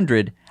few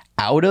hundred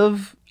out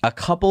of a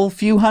couple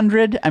few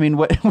hundred? I mean,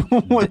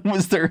 what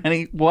was there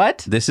any,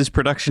 what? This is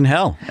production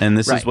hell, and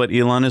this Right. is what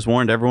Elon has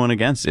warned everyone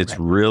against. It's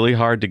really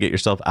hard to get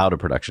yourself out of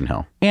production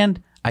hell.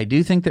 And I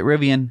do think that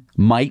Rivian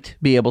might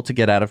be able to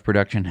get out of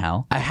production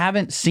hell. I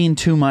haven't seen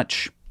too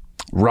much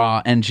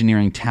raw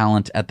engineering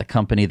talent at the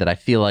company that I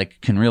feel like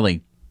can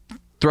really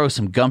throw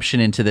some gumption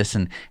into this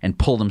and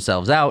pull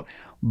themselves out.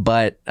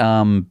 But,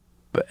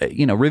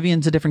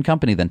 Rivian's a different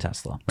company than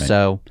Tesla. Right.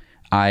 So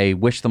I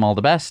wish them all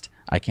the best.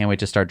 I can't wait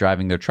to start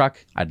driving their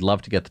truck. I'd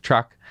love to get the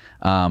truck.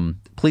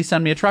 Please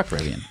send me a truck,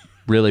 Rivian.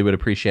 Really would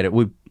appreciate it.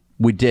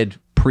 We did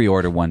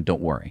pre-order one.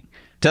 Don't worry.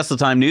 Tesla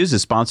Time News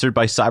is sponsored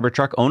by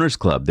Cybertruck Owners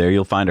Club. There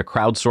you'll find a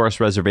crowdsourced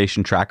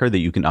reservation tracker that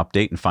you can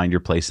update and find your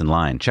place in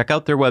line. Check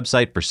out their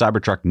website for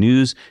Cybertruck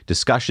news,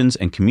 discussions,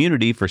 and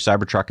community for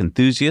Cybertruck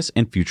enthusiasts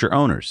and future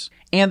owners.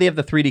 And they have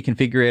the 3D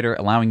configurator,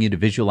 allowing you to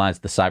visualize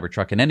the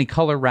Cybertruck in any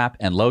color, wrap,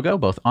 and logo,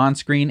 both on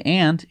screen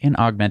and in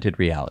augmented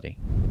reality.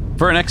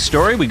 For our next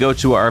story, we go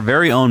to our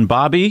very own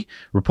Bobby,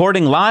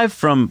 reporting live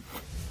from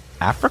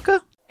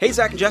Africa? Hey,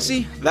 Zach and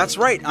Jesse. That's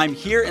right. I'm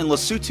here in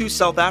Lesotho,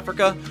 South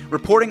Africa,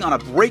 reporting on a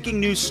breaking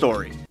news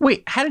story.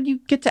 Wait, how did you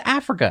get to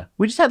Africa?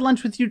 We just had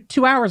lunch with you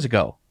 2 hours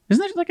ago.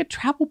 Isn't there like a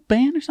travel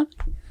ban or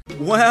something?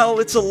 Well,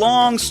 it's a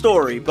long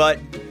story, but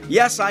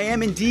yes, I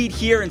am indeed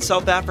here in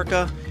South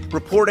Africa,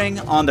 reporting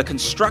on the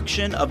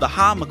construction of the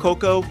Ha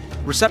Makoko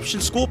Reception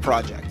School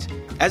project.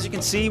 As you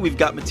can see, we've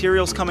got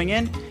materials coming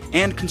in,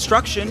 and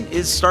construction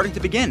is starting to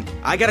begin.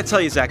 I gotta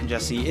tell you, Zach and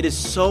Jesse, it is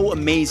so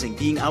amazing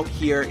being out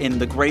here in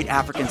the great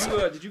African...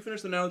 Did you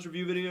finish the Nouns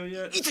review video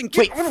yet? Ethan,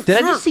 Wait, did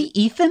I just see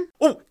Ethan?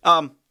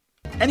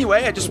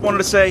 Anyway, I just wanted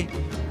to say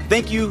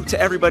thank you to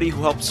everybody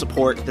who helped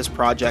support this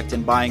project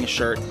and buying a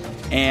shirt.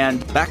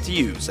 And back to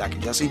you, Zach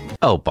and Jesse.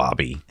 Oh,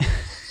 Bobby.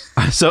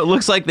 So it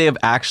looks like they have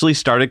actually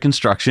started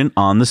construction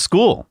on the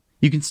school.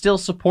 You can still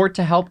support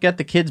to help get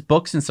the kids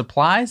books and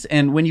supplies.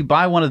 And when you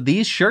buy one of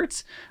these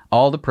shirts,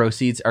 all the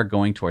proceeds are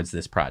going towards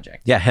this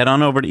project. Yeah, head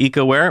on over to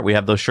EcoWear. We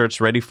have those shirts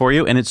ready for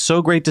you. And it's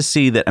so great to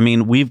see that,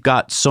 we've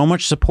got so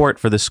much support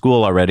for the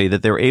school already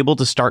that they're able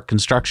to start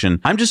construction.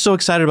 I'm just so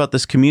excited about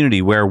this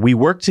community where we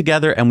work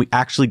together and we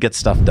actually get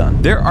stuff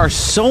done. There are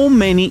so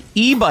many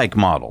e-bike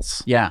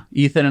models. Yeah,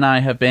 Ethan and I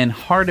have been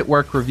hard at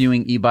work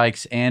reviewing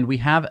e-bikes, and we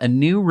have a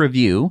new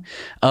review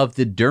of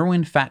the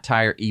Derwin Fat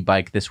Tire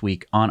e-bike this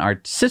week on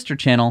our sister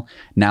channel,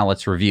 Now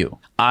Let's Review.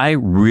 I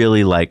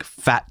really like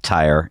Fat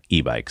Tire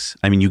e-bikes.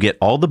 You get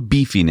all the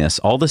beefiness,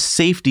 all the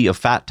safety of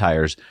fat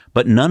tires,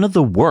 but none of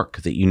the work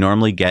that you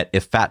normally get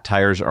if fat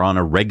tires are on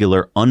a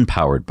regular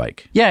unpowered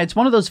bike. Yeah, it's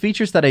one of those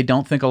features that I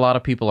don't think a lot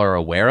of people are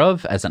aware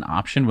of as an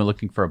option when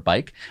looking for a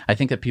bike. I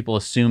think that people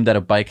assume that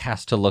a bike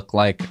has to look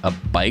like a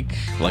bike,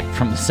 like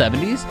from the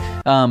 70s.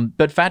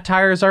 But fat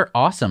tires are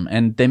awesome,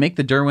 and they make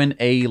the Derwin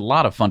a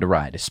lot of fun to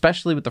ride,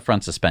 especially with the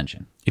front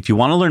suspension. If you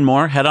want to learn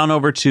more, head on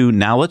over to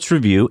Now Let's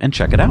Review and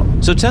check it out.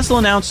 So Tesla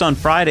announced on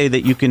Friday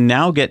that you can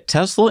now get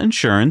Tesla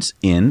insurance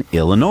in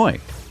Illinois.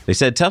 They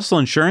said Tesla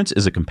Insurance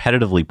is a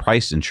competitively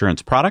priced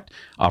insurance product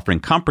offering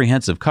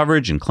comprehensive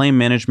coverage and claim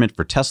management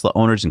for Tesla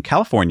owners in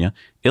California,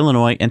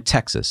 Illinois, and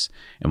Texas,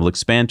 and will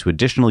expand to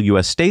additional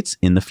U.S. states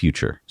in the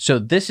future. So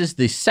this is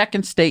the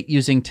second state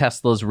using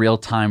Tesla's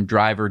real-time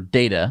driver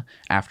data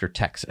after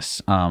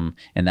Texas. And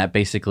that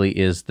basically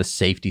is the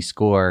safety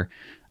score.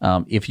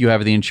 If you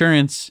have the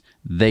insurance,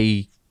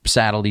 they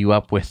saddle you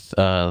up with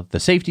the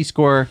safety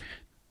score.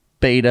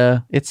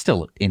 Beta, it's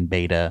still in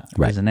beta,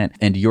 isn't it?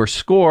 And your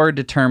score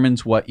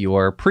determines what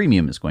your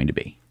premium is going to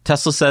be.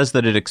 Tesla says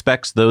that it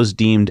expects those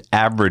deemed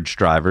average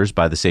drivers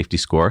by the safety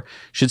score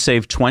should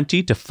save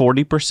 20 to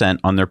 40%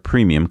 on their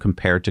premium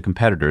compared to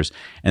competitors,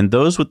 and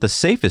those with the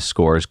safest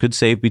scores could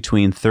save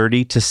between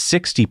 30 to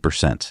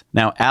 60%.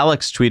 Now,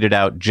 Alex tweeted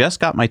out, "Just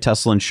got my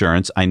Tesla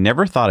insurance. I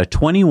never thought a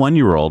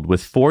 21-year-old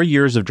with 4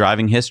 years of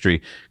driving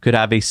history could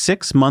have a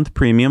 6-month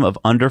premium of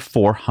under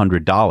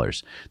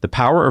 $400. The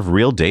power of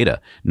real data.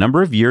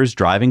 Number of years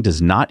driving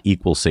does not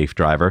equal safe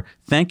driver.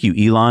 Thank you,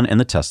 Elon and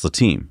the Tesla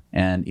team."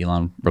 And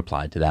Elon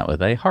replied to that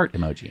with a heart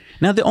emoji.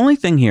 Now, the only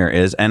thing here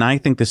is, and I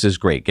think this is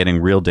great,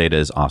 getting real data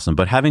is awesome,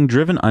 but having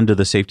driven under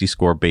the safety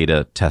score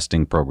beta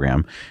testing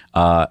program,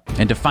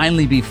 and to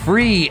finally be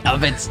free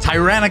of its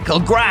tyrannical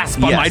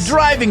grasp on my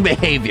driving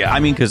behavior. I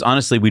mean, because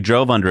honestly, we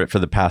drove under it for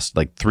the past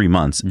 3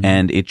 months,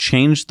 and it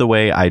changed the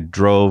way I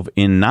drove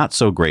in not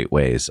so great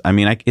ways. I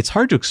mean, it's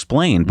hard to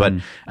explain, but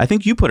I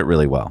think you put it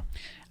really well.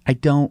 I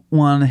don't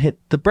want to hit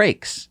the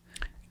brakes.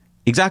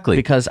 Exactly.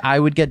 Because I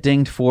would get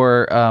dinged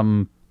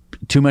for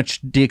too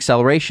much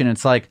deacceleration.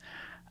 It's like,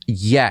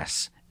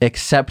 yes,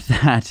 except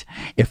that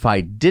if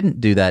I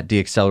didn't do that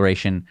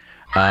deacceleration,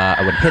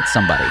 I would hit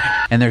somebody.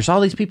 And there's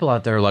all these people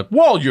out there like,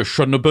 well, you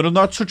shouldn't have been in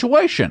that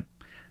situation.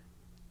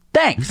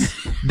 Thanks.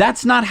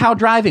 That's not how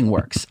driving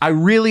works. I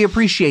really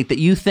appreciate that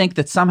you think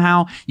that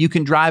somehow you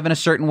can drive in a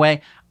certain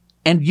way,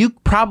 and you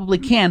probably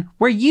can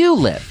where you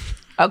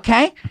live.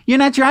 Okay? You're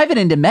not driving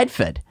into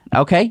Medford.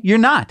 Okay, you're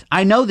not.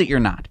 I know that you're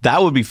not.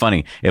 That would be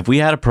funny if we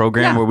had a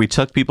program where we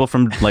took people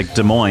from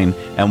Des Moines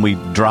and we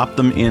dropped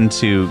them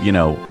into,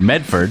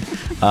 Medford.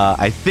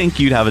 I think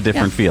you'd have a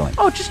different feeling.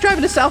 Oh, just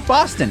driving to South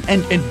Boston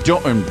and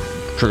don't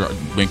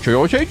make sure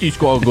your safety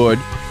score good.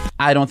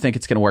 I don't think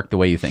it's going to work the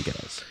way you think it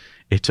is.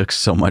 It took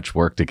so much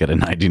work to get a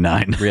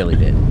 99. Really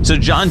did. So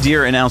John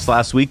Deere announced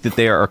last week that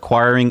they are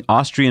acquiring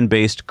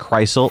Austrian-based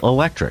Kreisel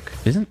Electric.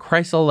 Isn't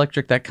Kreisel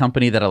Electric that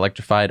company that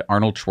electrified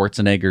Arnold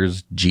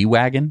Schwarzenegger's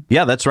G-Wagon?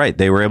 Yeah, that's right.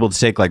 They were able to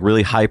take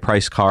really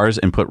high-priced cars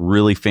and put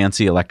really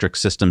fancy electric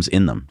systems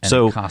in them. And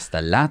it cost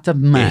a lot of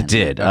money. It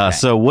did. Okay.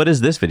 So what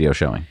is this video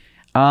showing?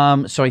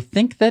 So I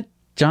think that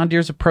John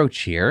Deere's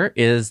approach here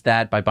is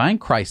that by buying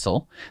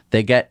Kreisel,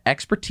 they get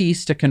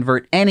expertise to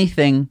convert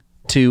anything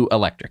to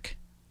electric.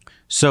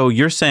 So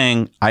you're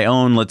saying I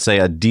own, let's say,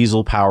 a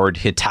diesel-powered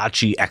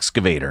Hitachi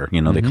excavator.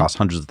 They cost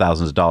hundreds of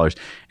thousands of dollars.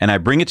 And I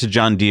bring it to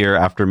John Deere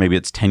after maybe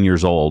it's 10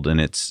 years old and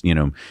it's,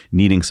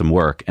 needing some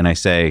work. And I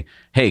say,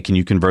 hey, can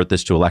you convert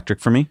this to electric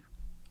for me?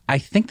 I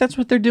think that's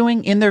what they're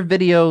doing. In their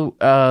video,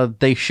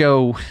 they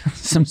show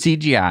some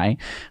CGI.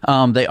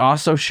 They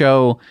also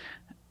show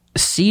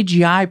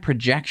CGI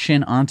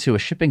projection onto a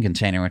shipping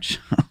container, which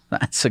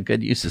that's a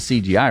good use of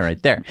CGI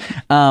right there,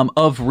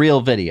 of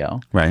real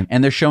video. Right.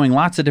 And they're showing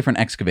lots of different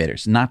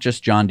excavators, not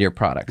just John Deere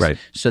products. Right.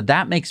 So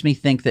that makes me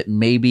think that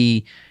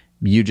maybe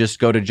you just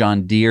go to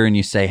John Deere and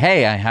you say,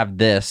 hey, I have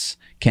this.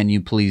 Can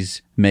you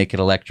please make it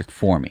electric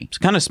for me? It's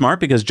kind of smart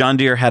because John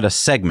Deere had a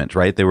segment,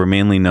 right? They were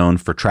mainly known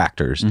for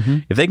tractors.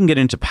 If they can get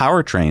into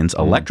powertrains,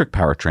 electric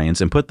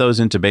powertrains, and put those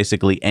into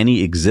basically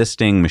any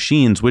existing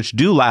machines, which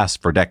do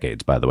last for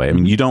decades, by the way. I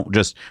mean, you don't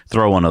just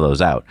throw one of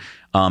those out.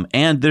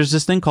 And there's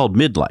this thing called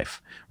midlife,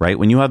 right?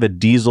 When you have a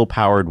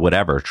diesel-powered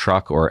whatever,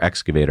 truck or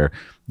excavator,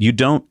 you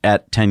don't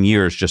at 10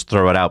 years just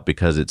throw it out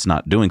because it's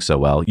not doing so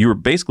well. You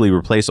basically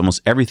replace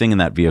almost everything in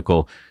that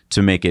vehicle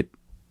to make it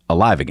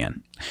alive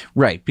again.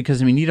 Right,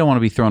 because you don't want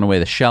to be throwing away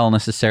the shell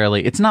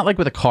necessarily. It's not like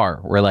with a car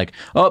where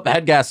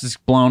head gas is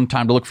blown,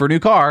 time to look for a new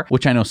car,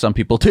 which I know some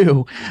people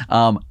do.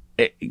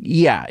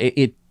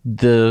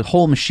 The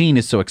whole machine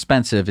is so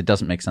expensive, it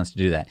doesn't make sense to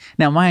do that.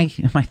 Now, my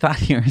thought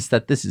here is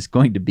that this is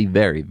going to be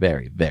very,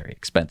 very, very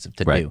expensive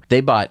to do. They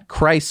bought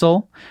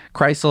Kreisel.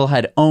 Kreisel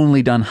had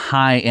only done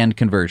high-end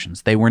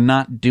conversions. They were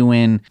not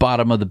doing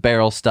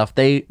bottom-of-the-barrel stuff.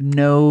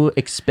 No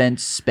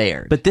expense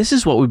spared. But this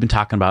is what we've been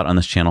talking about on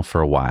this channel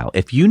for a while.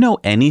 If you know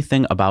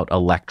anything about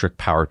electric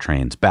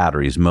powertrains,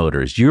 batteries,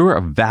 motors,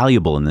 you're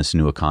valuable in this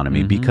new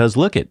economy because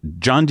look at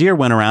John Deere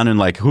went around and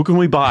who can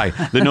we buy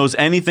that knows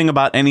anything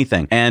about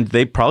anything? And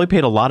they probably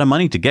paid a lot of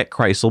money to get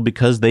Kreisel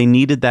because they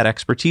needed that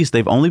expertise.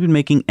 They've only been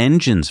making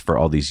engines for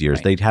all these years.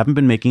 Right. They haven't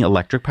been making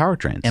electric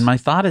powertrains. And my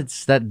thought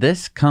is that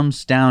this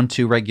comes down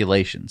to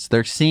regulations.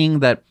 They're seeing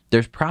that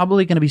there's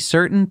probably going to be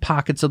certain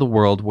pockets of the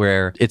world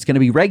where it's going to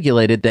be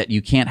regulated that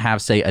you can't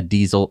have, say, a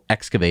diesel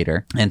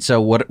excavator. And so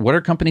what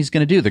are companies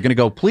going to do? They're going to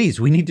go, please,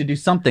 we need to do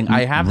something.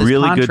 I have this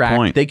really contract. Good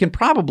point. They can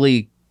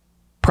probably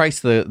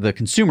price the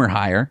consumer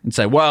higher and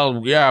say,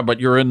 well, yeah, but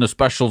you're in the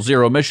special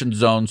zero emission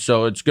zone,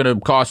 so it's going to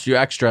cost you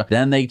extra.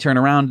 Then they turn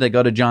around, they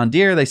go to John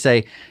Deere, they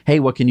say, hey,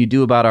 what can you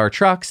do about our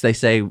trucks? They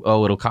say,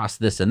 oh, it'll cost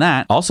this and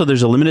that. Also,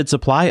 there's a limited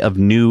supply of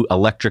new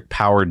electric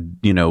powered,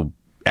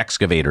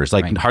 excavators.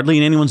 Like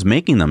hardly anyone's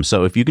making them.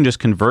 So if you can just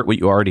convert what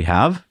you already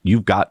have,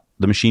 you've got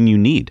the machine you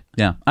need.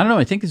 Yeah. I don't know.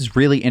 I think this is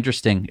really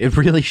interesting. It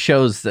really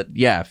shows that,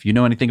 if you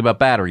know anything about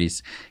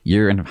batteries,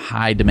 you're in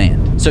high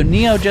demand. So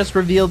NIO just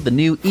revealed the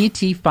new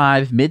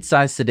ET5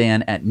 midsize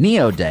sedan at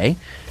NIO Day,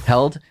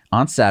 held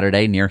on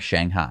Saturday near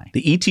Shanghai.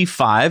 The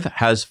ET5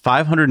 has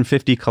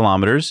 550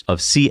 kilometers of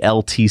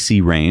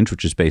CLTC range,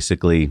 which is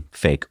basically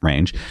fake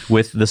range,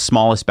 with the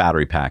smallest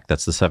battery pack.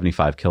 That's the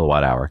 75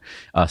 kilowatt hour.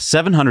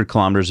 700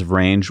 kilometers of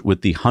range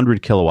with the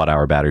 100 kilowatt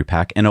hour battery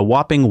pack, and a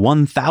whopping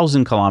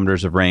 1,000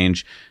 kilometers of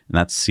range, and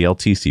that's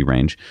CLTC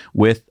range,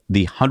 with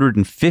the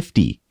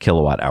 150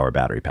 kilowatt hour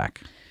battery pack.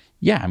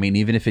 Yeah, I mean,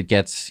 even if it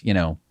gets,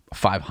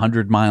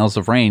 500 miles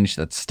of range,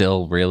 that's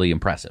still really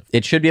impressive.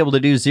 It should be able to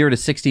do 0 to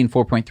 60 in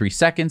 4.3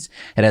 seconds.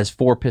 It has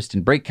 4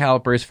 piston brake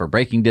calipers for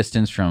braking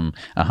distance from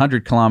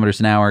 100 kilometers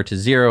an hour to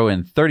 0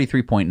 in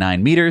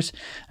 33.9 meters.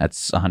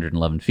 That's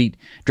 111 feet.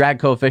 Drag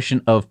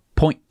coefficient of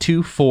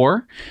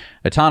 0.24.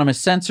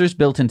 Autonomous sensors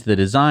built into the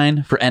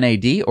design for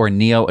NAD, or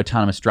NIO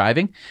Autonomous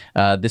Driving.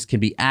 This can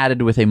be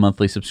added with a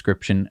monthly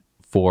subscription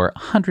for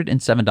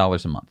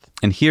 $107 a month.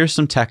 And here's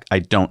some tech I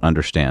don't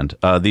understand.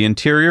 The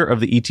interior of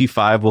the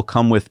ET5 will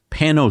come with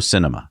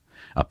PanoCinema,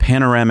 a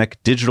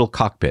panoramic digital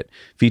cockpit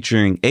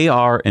featuring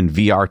AR and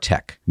VR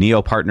tech.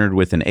 NIO partnered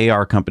with an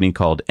AR company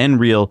called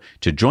Nreal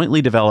to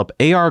jointly develop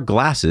AR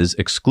glasses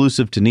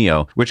exclusive to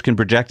NIO, which can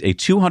project a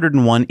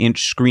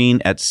 201-inch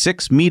screen at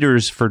 6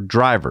 meters for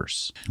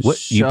drivers.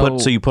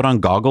 You put on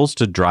goggles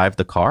to drive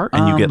the car,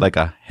 and you get like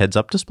a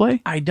heads-up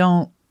display? I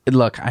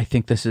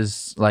think this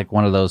is like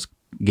one of those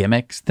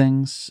gimmicks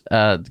things.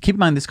 Keep in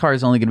mind, this car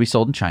is only going to be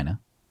sold in China,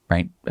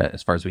 right?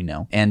 As far as we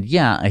know. And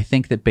I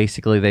think that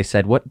basically they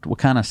said, what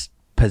kind of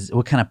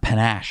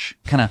panache,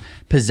 kind of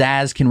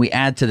pizzazz can we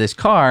add to this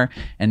car?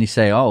 And you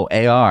say, oh,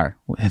 AR,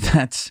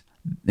 that's,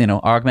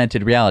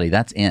 augmented reality,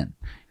 that's in.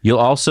 You'll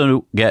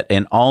also get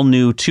an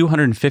all-new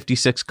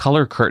 256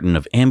 color curtain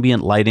of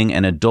ambient lighting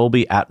and a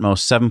Dolby Atmos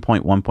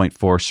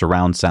 7.1.4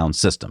 surround sound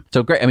system.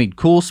 So great. I mean,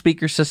 cool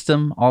speaker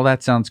system. All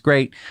that sounds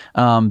great.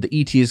 The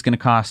ET is going to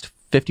cost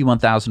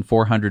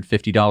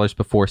 $51,450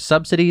 before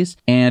subsidies,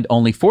 and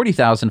only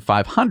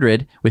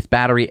 $40,500 with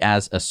battery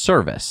as a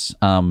service,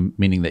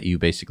 meaning that you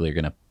basically are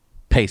going to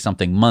pay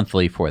something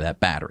monthly for that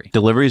battery.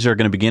 Deliveries are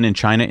going to begin in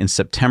China in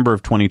September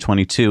of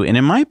 2022. And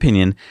in my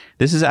opinion,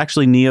 this is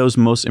actually NIO's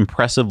most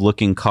impressive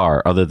looking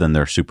car other than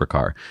their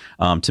supercar.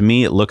 To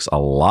me, it looks a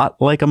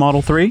lot like a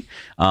Model 3,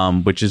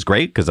 which is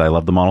great because I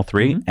love the Model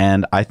 3. Mm-hmm.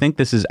 And I think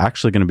this is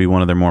actually going to be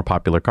one of their more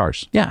popular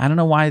cars. Yeah, I don't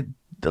know why.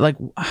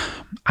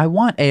 I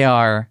want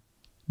AR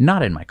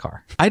not in my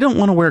car. I don't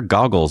want to wear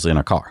goggles in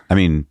a car. I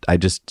mean,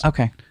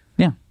 Okay.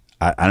 Yeah.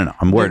 I don't know.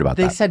 I'm worried about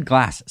that. They said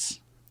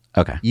glasses.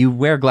 Okay. You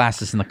wear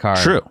glasses in the car.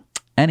 True.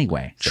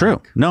 Anyway. True.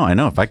 No, I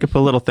know. If I could put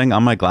a little thing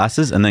on my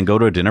glasses and then go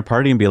to a dinner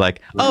party and be like,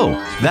 oh,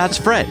 that's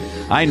Fred.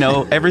 I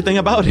know everything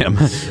about him.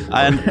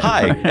 And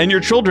hi. And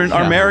your children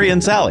are Mary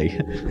and Sally.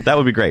 That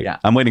would be great. Yeah.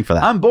 I'm waiting for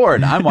that. I'm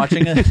bored. I'm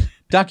watching a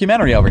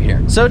documentary over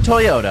here. So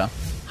Toyota,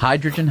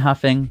 hydrogen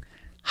huffing,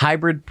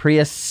 hybrid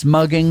Prius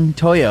smugging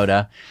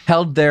Toyota,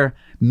 held their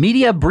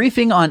media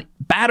briefing on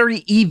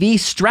battery EV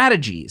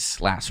strategies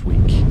last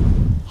week.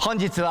 本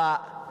日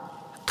は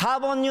カー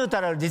ボンニュー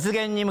トラル実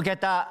現に向け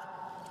た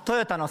ト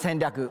ヨタの戦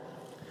略、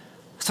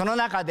その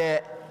中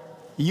で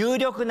有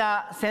力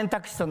な選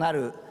択肢とな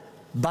る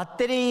バッ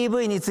テリー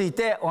EV につい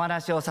てお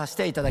話をさせ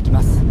ていただき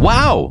ます。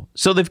Wow!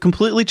 So they've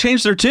completely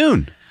changed their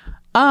tune.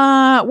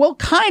 Well,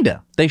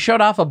 kinda. They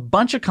showed off a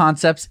bunch of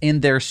concepts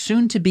in their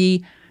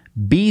soon-to-be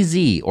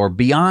BZ, or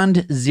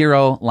Beyond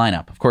Zero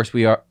lineup. Of course,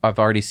 I've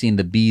already seen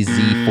the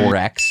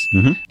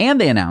BZ4X, and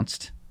they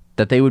announced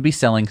that they would be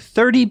selling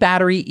 30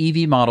 battery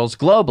EV models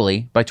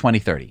globally by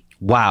 2030.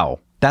 Wow,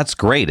 that's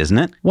great, isn't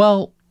it?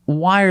 Well,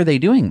 why are they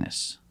doing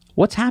this?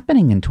 What's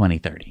happening in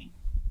 2030?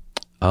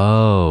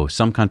 Oh,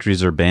 some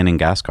countries are banning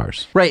gas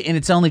cars. Right, and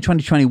it's only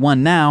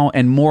 2021 now,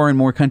 and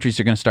more countries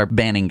are going to start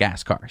banning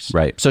gas cars.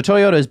 Right. So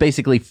Toyota is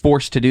basically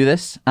forced to do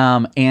this,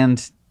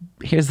 and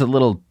here's the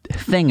little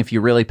thing, if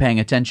you're really paying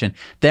attention.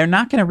 They're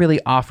not going to really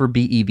offer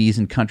BEVs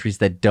in countries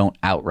that don't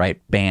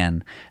outright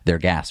ban their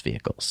gas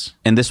vehicles.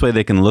 And this way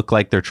they can look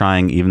like they're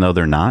trying even though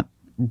they're not?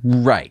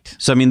 Right.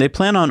 So, I mean, they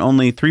plan on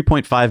only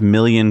 3.5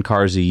 million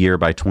cars a year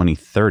by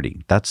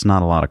 2030. That's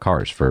not a lot of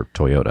cars for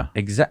Toyota.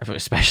 Exactly,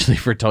 especially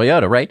for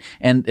Toyota, right?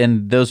 And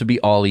those would be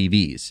all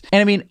EVs.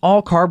 And I mean,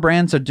 all car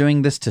brands are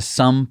doing this to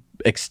some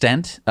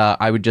extent.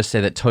 I would just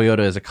say that Toyota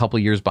is a couple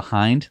years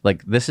behind.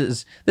 Like this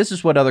is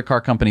what other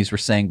car companies were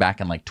saying back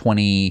in like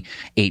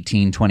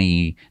 2018,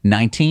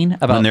 2019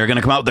 about when they're going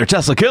to come out with their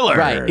Tesla killer.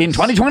 Right, in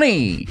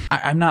 2020.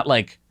 I'm not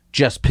like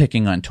just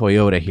picking on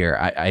Toyota here.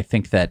 I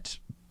think that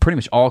pretty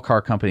much all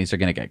car companies are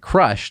going to get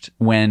crushed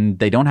when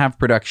they don't have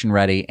production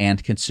ready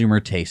and consumer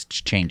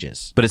taste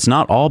changes. But it's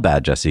not all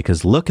bad, Jesse,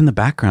 because look in the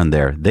background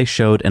there. They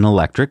showed an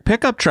electric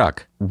pickup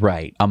truck.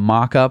 Right. A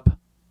mock-up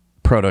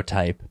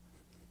prototype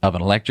of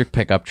an electric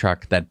pickup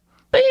truck that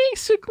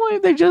basically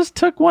they just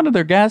took one of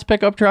their gas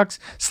pickup trucks,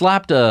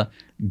 slapped a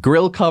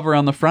grill cover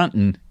on the front,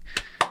 and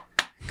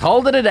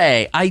called it a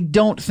day. I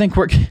don't think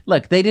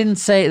look, they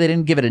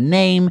didn't give it a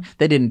name.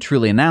 They didn't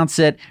truly announce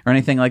it or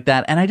anything like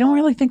that. And I don't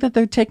really think that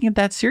they're taking it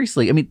that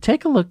seriously. I mean,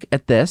 take a look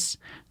at this.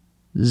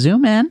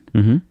 Zoom in.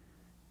 Mm-hmm.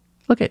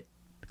 Look at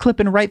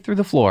clipping right through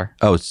the floor.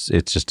 Oh, it's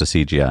just a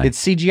CGI.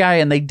 It's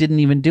CGI, and they didn't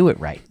even do it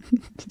right.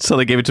 So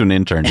they gave it to an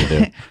intern to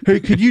do.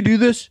 Hey, could you do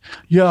this?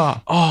 Yeah.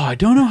 Oh, I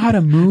don't know how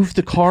to move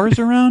the cars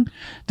around.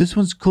 This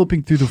one's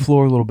clipping through the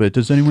floor a little bit.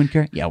 Does anyone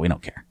care? Yeah, we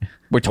don't care.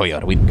 We're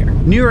Toyota. We don't care.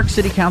 New York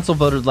City Council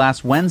voted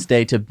last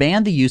Wednesday to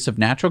ban the use of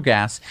natural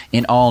gas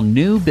in all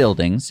new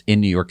buildings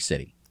in New York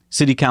City.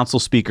 City Council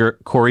Speaker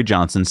Corey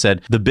Johnson said,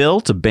 "The bill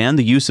to ban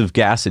the use of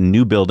gas in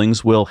new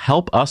buildings will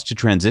help us to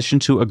transition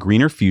to a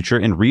greener future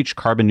and reach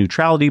carbon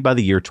neutrality by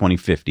the year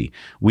 2050.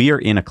 We are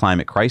in a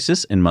climate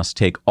crisis and must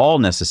take all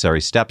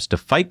necessary steps to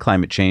fight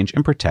climate change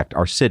and protect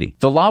our city."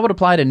 The law would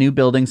apply to new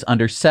buildings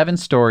under 7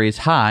 stories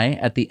high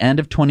at the end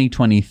of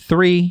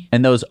 2023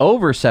 and those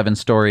over 7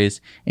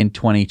 stories in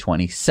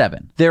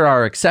 2027. There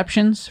are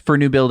exceptions for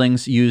new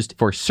buildings used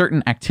for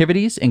certain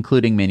activities,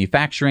 including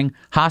manufacturing,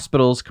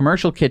 hospitals,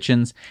 commercial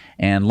kitchens,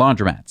 and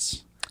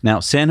laundromats. Now,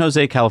 San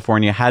Jose,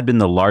 California had been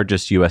the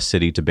largest U.S.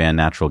 city to ban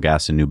natural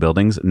gas in new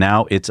buildings.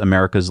 Now it's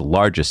America's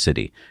largest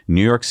city,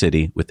 New York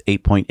City, with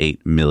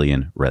 8.8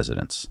 million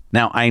residents.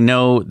 Now, I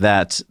know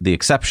that the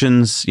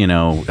exceptions,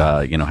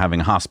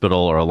 having a hospital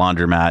or a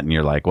laundromat, and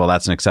you're like, well,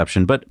 that's an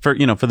exception. But for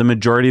the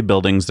majority of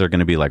buildings, they're going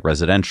to be like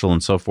residential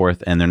and so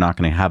forth, and they're not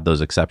going to have those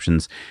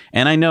exceptions.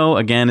 And I know,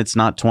 again, it's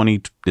not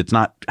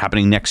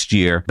happening next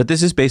year, but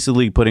this is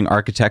basically putting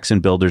architects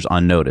and builders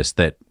on notice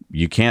that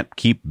you can't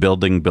keep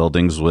building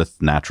buildings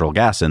with natural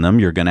gas in them.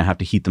 You're going to have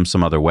to heat them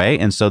some other way.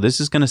 And so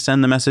this is going to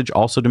send the message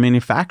also to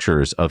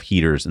manufacturers of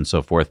heaters and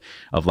so forth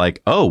of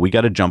like, oh, we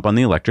got to jump on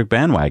the electric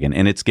bandwagon.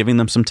 And it's giving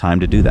them some time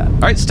to do that.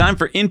 All right, it's time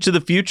for Into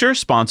the Future,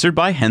 sponsored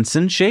by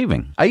Henson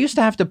Shaving. I used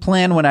to have to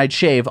plan when I'd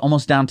shave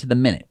almost down to the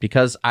minute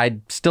because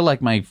I'd still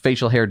like my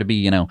facial hair to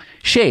be,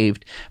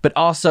 shaved, but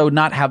also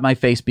not have my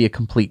face be a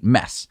complete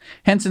mess.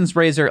 Henson's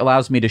razor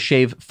allows me to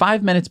shave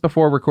 5 minutes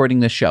before recording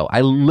this show. I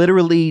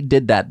literally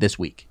did that this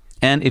week.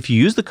 And if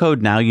you use the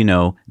code Now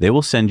they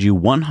will send you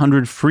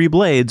 100 free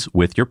blades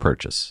with your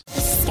purchase.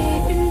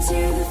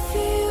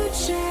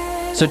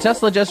 So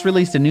Tesla just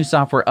released a new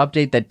software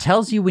update that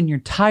tells you when your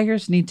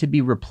tires need to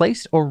be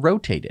replaced or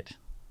rotated.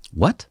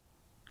 What?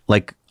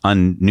 Like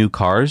on new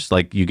cars?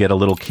 Like you get a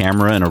little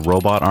camera and a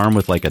robot arm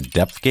with like a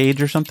depth gauge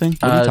or something?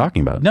 What are you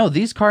talking about? No,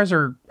 these cars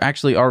are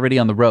actually already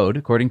on the road,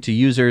 according to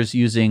users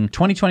using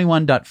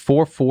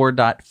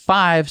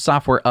 2021.44.5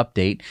 software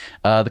update.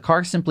 The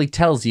car simply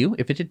tells you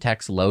if it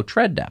detects low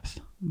tread depth.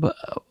 But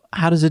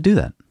how does it do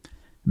that?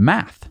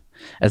 Math.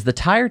 As the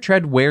tire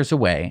tread wears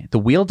away, the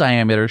wheel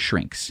diameter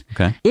shrinks.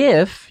 Okay.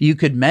 If you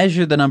could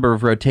measure the number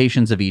of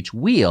rotations of each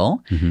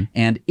wheel,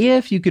 and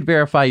if you could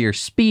verify your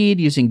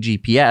speed using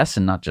GPS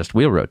and not just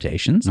wheel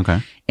rotations,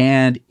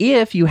 and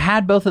if you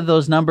had both of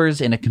those numbers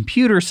in a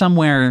computer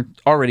somewhere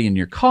already in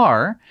your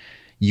car,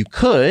 you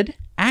could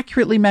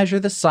accurately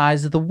measure the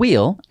size of the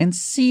wheel and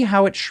see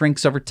how it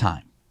shrinks over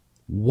time.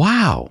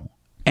 Wow.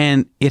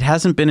 And it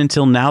hasn't been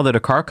until now that a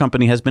car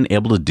company has been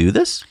able to do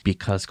this?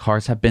 Because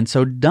cars have been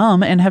so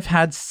dumb and have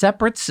had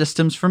separate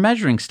systems for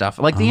measuring stuff.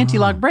 Like the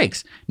anti-lock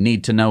brakes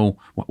need to know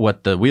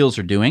what the wheels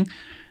are doing,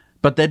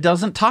 but that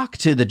doesn't talk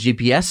to the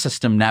GPS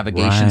system,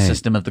 navigation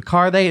system of the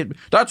car.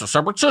 That's a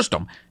separate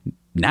system.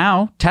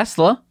 Now,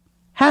 Tesla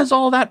has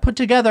all that put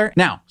together.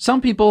 Now,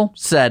 some people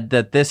said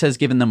that this has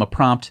given them a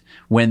prompt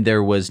when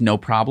there was no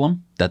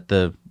problem,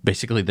 that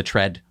basically the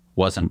tread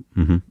wasn't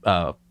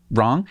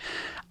wrong.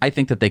 I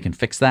think that they can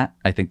fix that.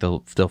 I think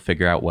they'll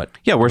figure out what.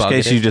 Yeah, worst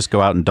case, you just go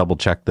out and double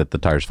check that the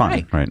tire's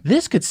fine. Right.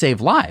 This could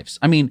save lives.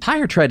 I mean,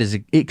 tire tread is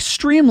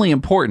extremely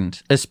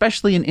important,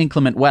 especially in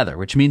inclement weather,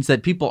 which means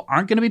that people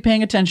aren't going to be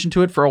paying attention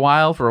to it for a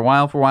while.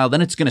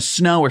 Then it's going to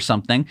snow or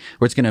something,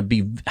 or it's going to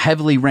be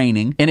heavily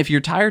raining. And if your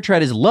tire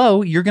tread is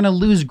low, you're going to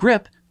lose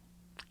grip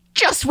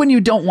just when you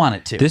don't want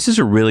it to. This is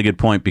a really good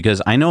point because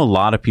I know a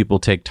lot of people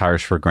take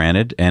tires for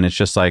granted and it's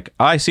just like,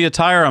 I see a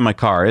tire on my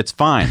car, it's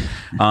fine.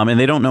 And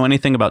they don't know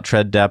anything about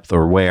tread depth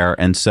or wear.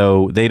 And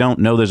so they don't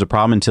know there's a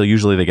problem until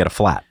usually they get a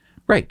flat.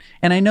 Right.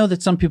 And I know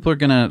that some people are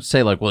going to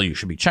say like, well, you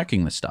should be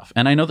checking this stuff.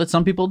 And I know that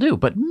some people do,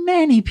 but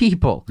many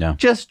people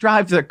just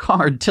drive their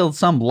car until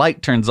some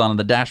light turns on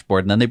the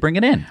dashboard and then they bring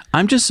it in.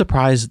 I'm just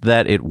surprised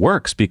that it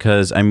works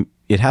because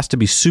it has to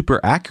be super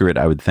accurate,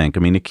 I would think. I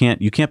mean,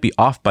 you can't be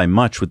off by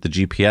much with the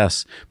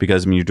GPS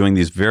because you're doing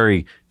these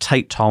very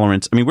tight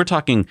tolerance. I mean, we're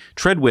talking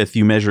tread width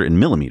you measure in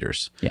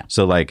millimeters. Yeah.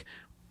 So like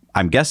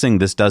I'm guessing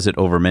this does it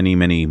over many,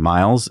 many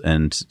miles,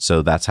 and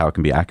so that's how it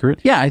can be accurate?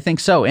 Yeah, I think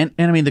so. And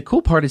I mean, the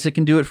cool part is it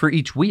can do it for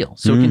each wheel.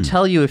 So it can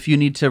tell you if you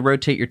need to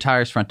rotate your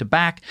tires front to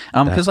back.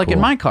 Because like in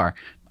my car,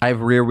 I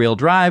have rear wheel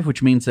drive,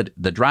 which means that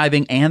the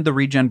driving and the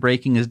regen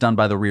braking is done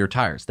by the rear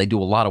tires. They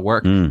do a lot of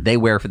work. They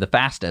wear for the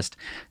fastest.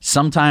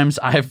 Sometimes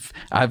I've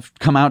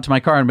come out to my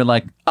car and been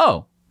like,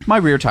 oh, my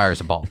rear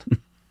tires are bald.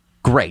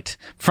 Great.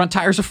 Front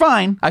tires are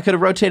fine. I could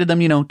have rotated them,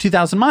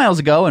 2,000 miles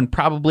ago and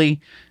probably,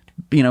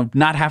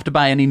 not have to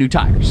buy any new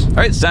tires. All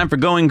right, it's time for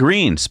Going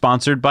Green,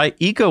 sponsored by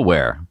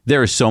EcoWare.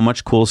 There is so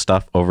much cool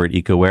stuff over at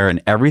EcoWare,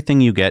 and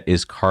everything you get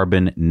is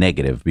carbon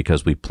negative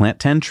because we plant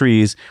 10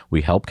 trees,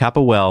 we help cap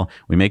a well,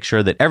 we make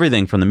sure that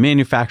everything from the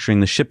manufacturing,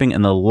 the shipping,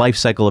 and the life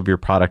cycle of your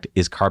product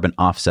is carbon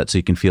offset so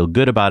you can feel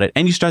good about it,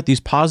 and you start these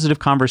positive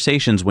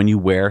conversations when you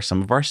wear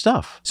some of our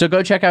stuff. So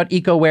go check out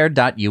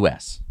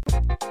ecoware.us.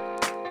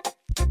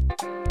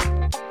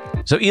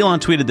 So Elon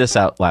tweeted this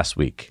out last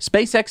week.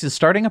 SpaceX is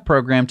starting a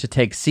program to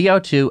take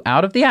CO2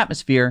 out of the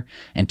atmosphere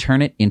and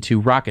turn it into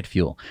rocket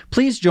fuel.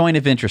 Please join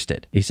if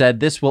interested. He said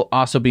this will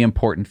also be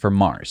important for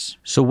Mars.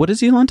 So what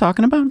is Elon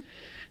talking about?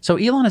 So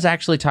Elon has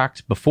actually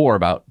talked before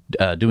about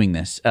doing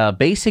this.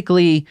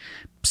 Basically,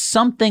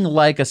 something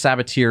like a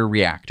Sabatier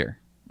reactor.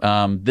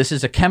 This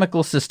is a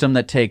chemical system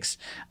that takes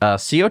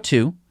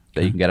CO2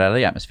 that you can get out of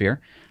the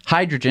atmosphere,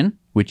 hydrogen,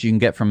 which you can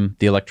get from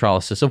the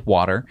electrolysis of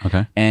water.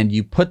 Okay. And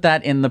you put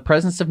that in the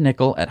presence of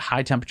nickel at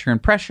high temperature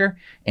and pressure.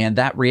 And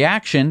that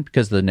reaction,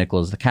 because the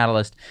nickel is the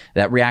catalyst,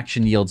 that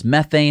reaction yields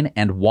methane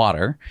and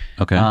water.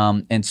 Okay.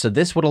 And so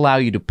this would allow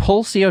you to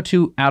pull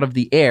CO2 out of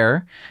the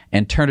air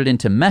and turn it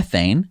into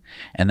methane.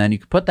 And then you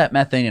could put that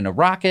methane in a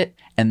rocket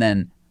and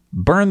then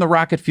burn the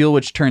rocket fuel,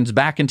 which turns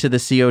back into the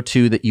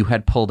CO2 that you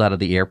had pulled out of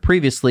the air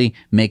previously,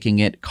 making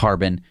it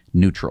carbon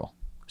neutral.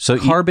 So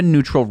carbon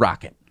neutral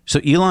rocket. So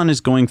Elon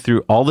is going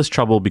through all this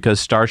trouble because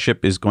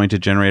Starship is going to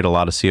generate a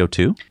lot of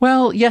CO2?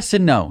 Well, yes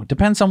and no.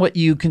 Depends on what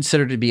you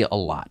consider to be a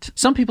lot.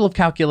 Some people have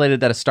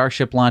calculated that a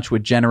Starship launch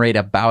would generate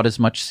about as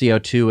much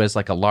CO2 as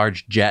like a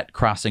large jet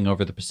crossing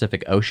over the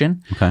Pacific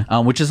Ocean,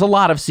 which is a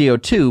lot of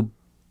CO2.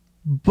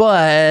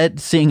 But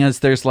seeing as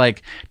there's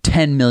like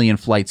 10 million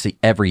flights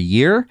every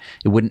year,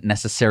 it wouldn't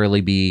necessarily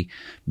be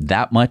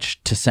that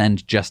much to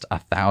send just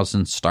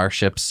 1,000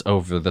 Starships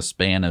over the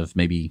span of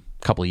maybe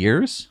a couple of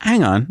years.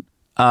 Hang on.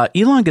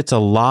 Elon gets a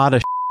lot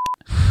of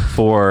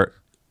for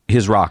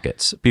his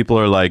rockets. People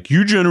are like,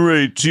 you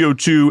generate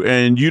CO2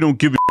 and you don't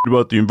give a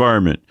about the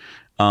environment.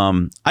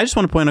 I just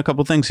want to point out a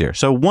couple things here.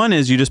 So one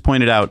is you just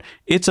pointed out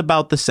it's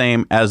about the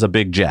same as a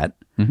big jet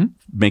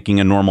making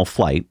a normal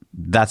flight.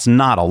 That's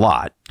not a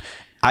lot.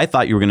 I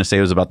thought you were going to say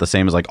it was about the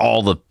same as like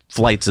all the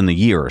flights in the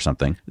year or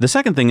something. The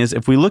second thing is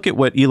if we look at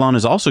what Elon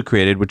has also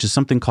created, which is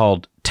something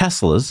called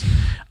Teslas,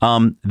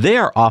 they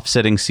are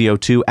offsetting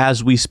CO2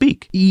 as we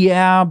speak.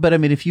 Yeah, but I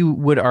mean, if you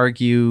would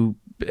argue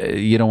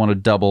you don't want to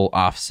double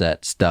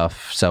offset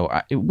stuff. So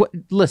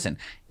listen,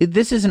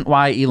 this isn't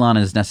why Elon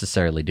is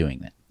necessarily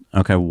doing it.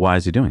 Okay, why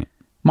is he doing it?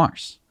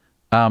 Mars.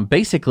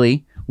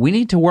 Basically, we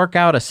need to work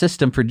out a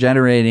system for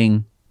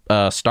generating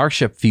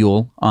Starship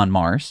fuel on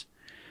Mars.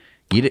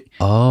 You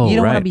don't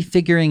want to be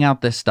figuring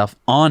out this stuff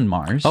on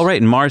Mars. Oh, right.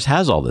 And Mars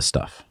has all this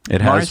stuff. It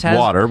has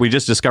water. We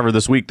just discovered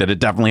this week that it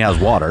definitely has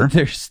water.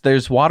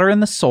 There's water in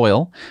the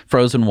soil,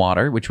 frozen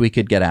water, which we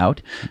could get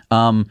out.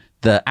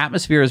 The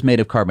atmosphere is made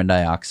of carbon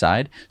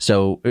dioxide,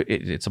 so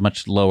it's a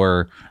much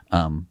lower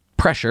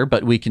pressure,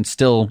 but we can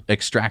still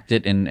extract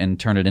it and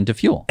turn it into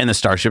fuel. And the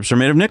Starships are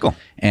made of nickel.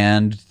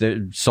 And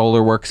the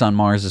solar works on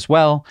Mars as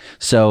well.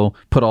 So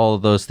put all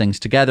of those things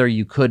together,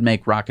 you could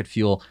make rocket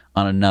fuel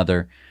on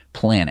another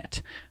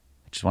planet.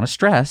 I just want to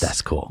stress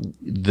that's cool.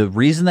 The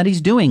reason that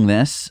he's doing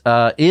this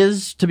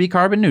is to be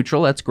carbon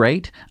neutral. That's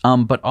great.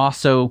 But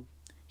also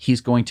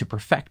he's going to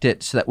perfect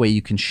it so that way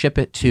you can ship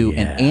it to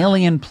an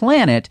alien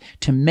planet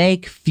to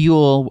make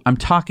fuel. I'm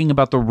talking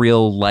about the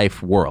real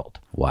life world.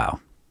 Wow.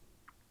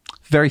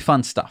 Very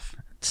fun stuff.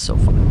 It's so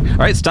fun. All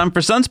right, it's time for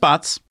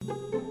Sunspots.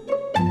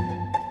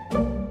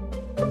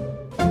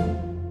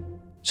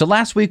 So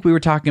last week we were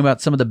talking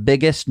about some of the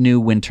biggest new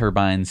wind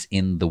turbines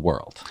in the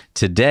world.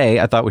 Today,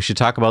 I thought we should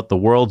talk about the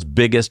world's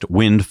biggest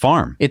wind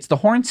farm. It's the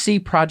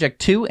Hornsea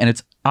Project 2, and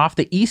it's off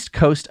the east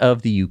coast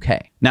of the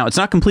UK. Now, it's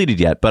not completed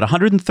yet, but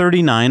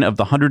 139 of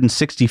the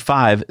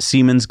 165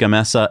 Siemens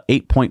Gamesa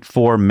 8.4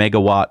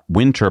 megawatt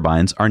wind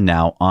turbines are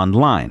now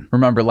online.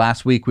 Remember,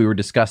 last week we were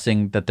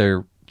discussing that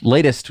they're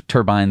latest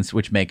turbines,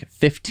 which make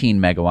 15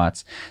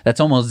 megawatts. That's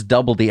almost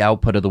double the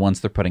output of the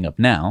ones they're putting up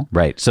now.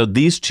 Right. So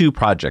these two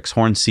projects,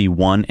 Hornsea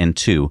 1 and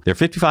 2, they're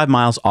 55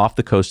 miles off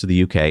the coast of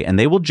the UK, and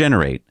they will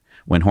generate,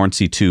 when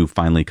Hornsea 2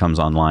 finally comes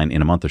online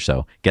in a month or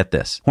so, get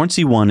this.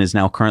 Hornsea 1 is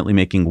now currently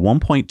making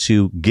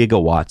 1.2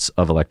 gigawatts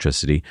of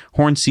electricity.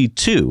 Hornsea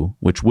 2,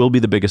 which will be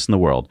the biggest in the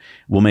world,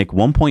 will make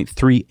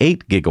 1.38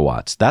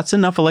 gigawatts. That's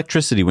enough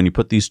electricity when you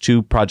put these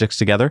two projects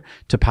together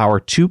to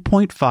power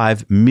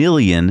 2.5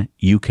 million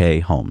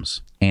UK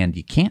homes. And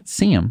you can't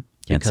see them.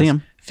 Can't see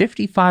them.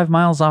 55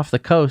 miles off the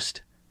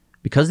coast,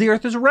 because the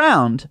Earth is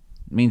round,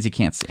 means you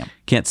can't see them.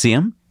 Can't see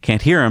them.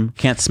 can't hear them,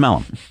 can't smell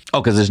them.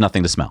 Oh, because there's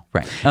nothing to smell.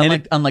 Right.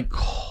 Unlike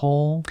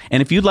coal.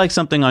 And if you'd like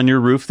something on your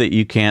roof that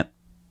you can't,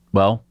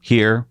 well,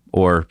 hear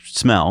or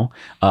smell,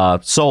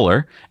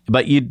 solar,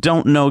 but you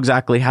don't know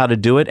exactly how to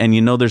do it, and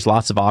you know there's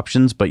lots of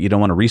options, but you don't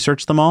want to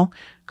research them all,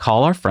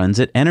 call our friends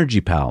at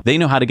EnergyPal. They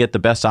know how to get the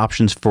best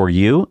options for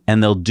you,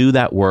 and they'll do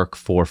that work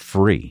for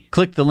free.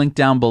 Click the link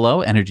down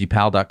below,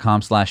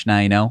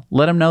 energypal.com/nowyouknow.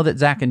 Let them know that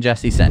Zach and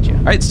Jesse sent you.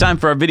 All right, it's time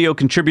for our video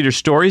contributor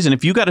stories, and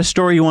if you got a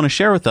story you want to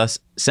share with us,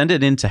 send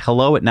it in to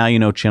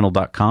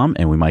hello@nowyouknowchannel.com,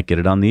 and we might get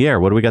it on the air.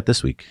 What do we got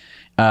this week?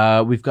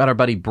 We've got our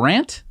buddy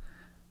Brant.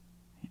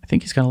 I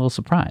think he's got a little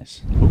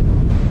surprise.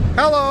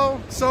 Hello.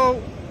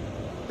 So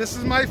this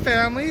is my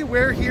family.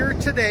 We're here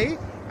today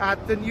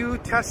at the new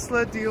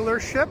Tesla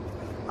dealership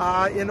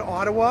in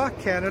Ottawa,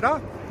 Canada.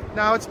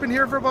 Now it's been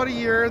here for about a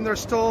year and they're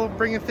still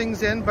bringing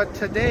things in, but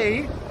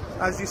today,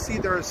 as you see,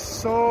 there's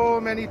so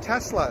many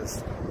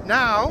Teslas.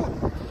 Now,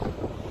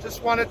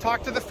 just want to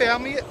talk to the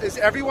family. Is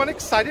everyone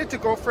excited to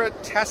go for a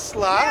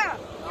Tesla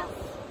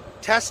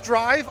test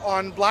drive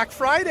on Black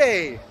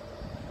Friday?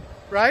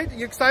 Right?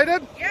 You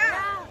excited? Yeah.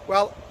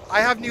 Well,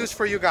 I have news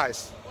for you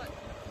guys.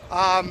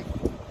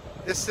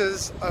 This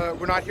is,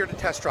 we're not here to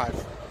test drive.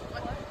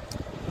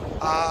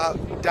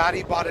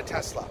 Daddy bought a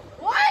Tesla.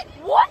 What?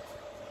 What?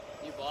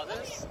 You bought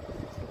this?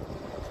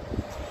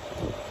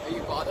 Oh,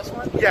 you bought this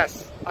one?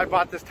 Yes, I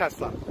bought this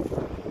Tesla.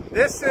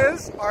 This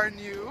is our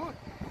new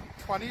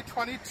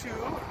 2022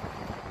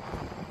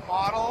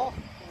 Model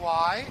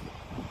Y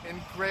in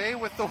gray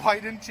with the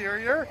white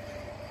interior.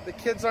 The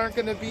kids aren't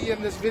going to be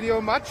in this video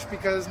much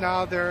because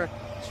now they're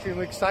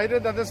extremely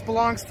excited that this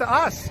belongs to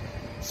us.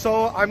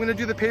 So I'm going to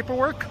do the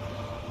paperwork.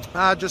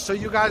 Just so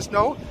you guys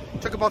know,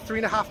 it took about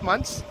 3.5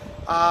 months,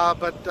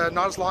 but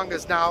not as long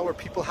as now where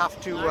people have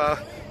to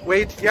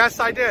wait. Yes,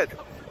 I did.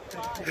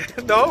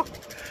 No?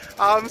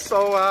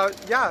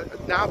 Yeah,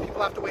 now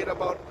people have to wait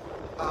about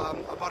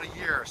a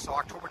year. So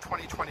October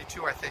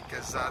 2022, I think,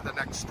 is the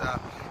next,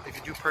 if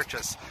you do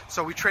purchase.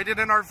 So we traded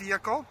in our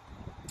vehicle.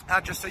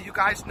 Just so you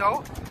guys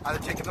know, they're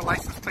taking the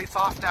license plates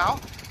off now.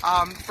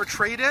 For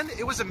trade-in,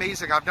 it was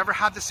amazing. I've never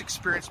had this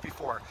experience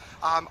before.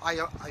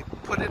 I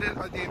put it in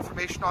the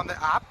information on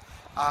the app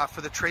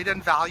for the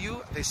trade-in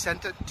value. They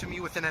sent it to me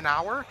within an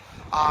hour.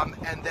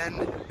 And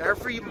then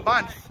every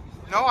month,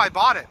 no, I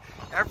bought it.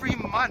 Every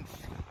month,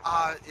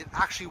 it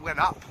actually went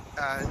up.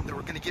 They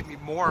were going to give me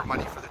more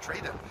money for the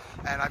trade-in.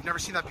 And I've never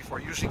seen that before.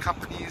 Usually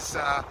companies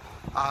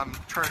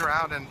turn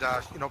around and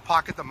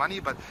pocket the money,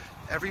 but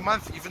every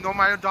month, even though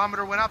my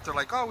odometer went up, they're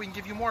like, oh, we can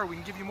give you more, we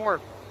can give you more.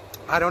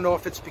 I don't know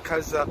if it's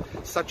because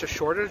such a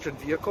shortage in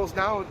vehicles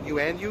now, new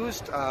and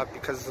used,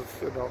 because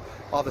of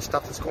all the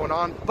stuff that's going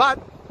on, but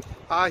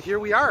here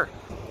we are.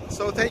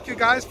 So thank you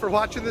guys for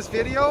watching this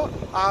video.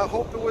 I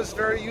hope it was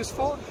very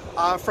useful.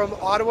 From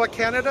Ottawa,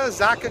 Canada,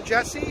 Zach and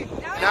Jesse,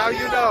 now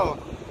you know.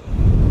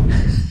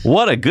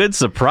 What a good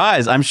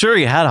surprise. I'm sure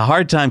he had a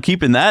hard time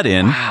keeping that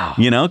in,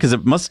 because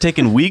it must have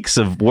taken weeks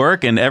of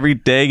work, and every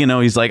day,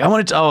 he's like, I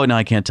want to, oh, no,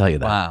 I can't tell you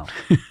that. Wow.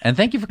 And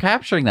thank you for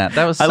capturing that.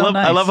 That was so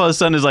nice. I love how his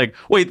son is like,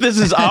 wait, this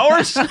is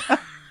ours?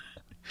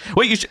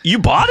 Wait, you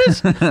bought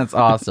it? That's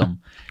awesome.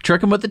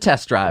 Trick him with the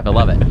test drive. I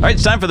love it. All right,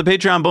 it's time for the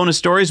Patreon bonus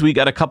stories. We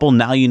got a couple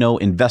Now You Know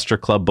Investor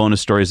Club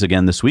bonus stories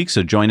again this week.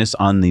 So join us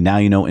on the Now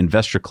You Know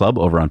Investor Club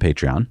over on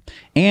Patreon.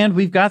 And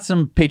we've got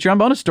some Patreon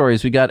bonus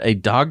stories. We got a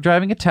dog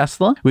driving a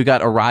Tesla. We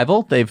got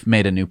Arrival. They've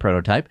made a new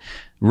prototype.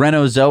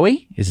 Renault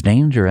Zoe is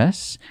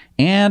dangerous.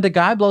 And a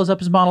guy blows up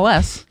his Model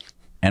S.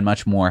 And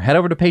much more. Head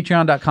over to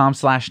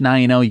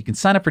patreon.com/nowyouknow. You can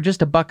sign up for just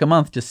 $1 a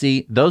month to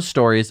see those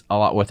stories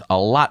with a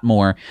lot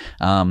more.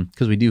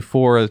 Because we do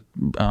 4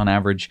 on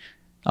average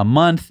a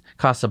month.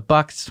 Costs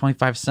 $1. It's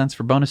 25 cents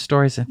for bonus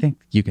stories. I think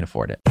you can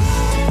afford it.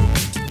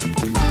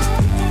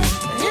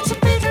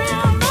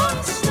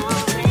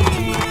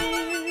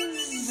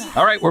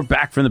 All right, we're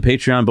back from the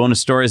Patreon bonus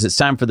stories. It's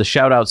time for the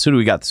shout outs. Who do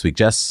we got this week,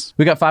 Jess?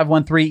 We got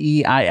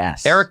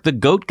 513EIS. Eric the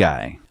Goat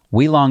Guy.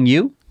 We Long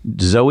You.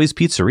 Zoe's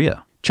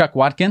Pizzeria. Chuck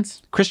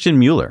Watkins. Christian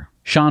Mueller.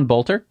 Sean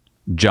Bolter.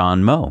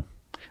 John Moe.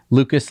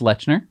 Lucas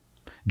Lechner.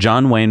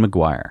 John Wayne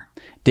McGuire.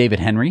 David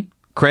Henry.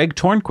 Craig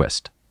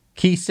Tornquist.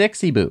 Key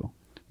Sixibu.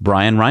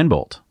 Brian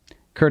Reinbold.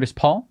 Curtis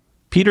Paul.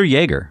 Peter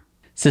Yeager.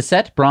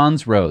 Sisette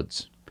Bronze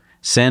Rhodes.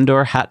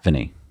 Sandor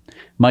Hatvany.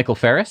 Michael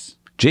Ferris.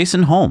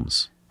 Jason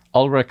Holmes.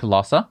 Ulrich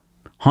Lossa.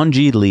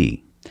 Honji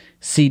Lee.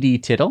 CD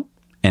Tittle.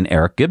 And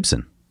Eric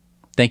Gibson.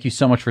 Thank you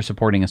so much for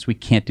supporting us. We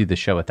can't do the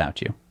show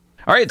without you.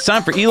 All right, it's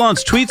time for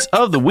Elon's tweets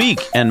of the week.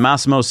 And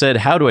Massimo said,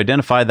 how to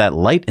identify that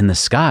light in the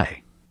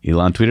sky.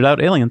 Elon tweeted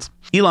out aliens.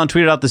 Elon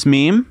tweeted out this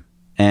meme,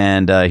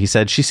 and he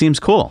said, she seems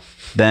cool.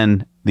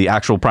 Then the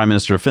actual Prime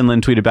Minister of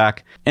Finland tweeted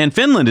back, and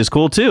Finland is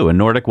cool too, a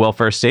Nordic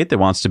welfare state that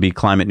wants to be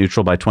climate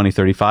neutral by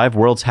 2035.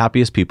 World's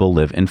happiest people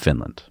live in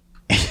Finland.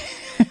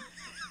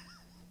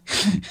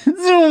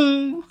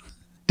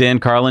 Dan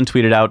Carlin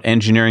tweeted out,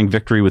 engineering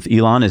victory with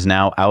Elon is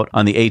now out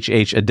on the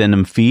HH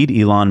Addendum feed.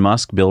 Elon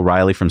Musk, Bill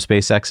Riley from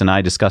SpaceX, and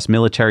I discuss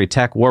military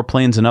tech,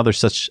 warplanes, and other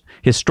such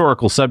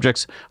historical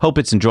subjects. Hope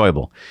it's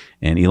enjoyable.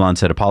 And Elon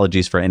said,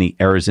 apologies for any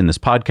errors in this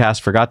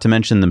podcast. Forgot to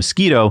mention the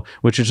Mosquito,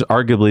 which is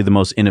arguably the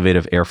most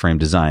innovative airframe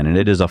design, and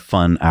it is a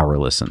fun hour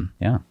listen.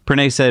 Yeah.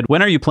 Pranay said,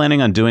 when are you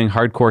planning on doing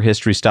hardcore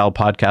history style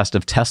podcast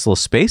of Tesla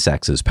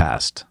SpaceX's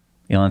past?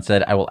 Elon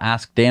said, I will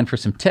ask Dan for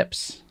some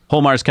tips.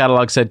 Holmar's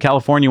catalog said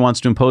California wants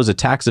to impose a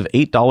tax of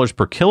 $8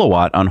 per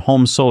kilowatt on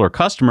home solar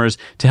customers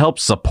to help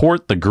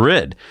support the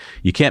grid.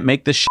 You can't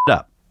make this shit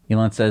up.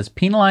 Elon says,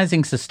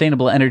 penalizing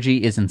sustainable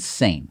energy is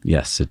insane.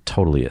 Yes, it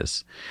totally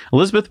is.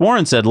 Elizabeth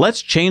Warren said,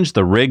 let's change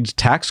the rigged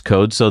tax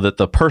code so that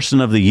the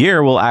person of the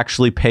year will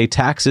actually pay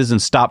taxes and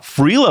stop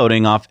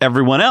freeloading off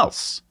everyone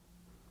else.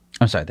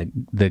 I'm sorry,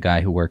 the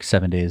guy who works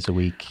 7 days a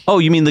week. Oh,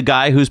 you mean the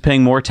guy who's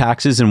paying more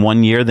taxes in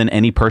 1 year than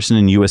any person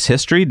in U.S.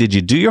 history? Did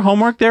you do your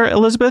homework there,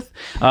 Elizabeth?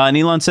 And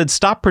Elon said,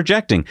 stop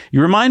projecting.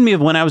 You remind me of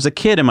when I was a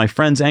kid and my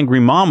friend's angry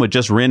mom would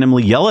just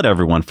randomly yell at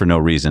everyone for no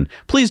reason.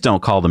 Please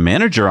don't call the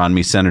manager on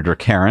me, Senator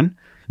Karen.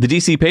 The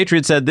DC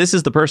Patriot said this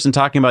is the person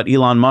talking about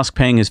Elon Musk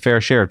paying his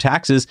fair share of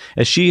taxes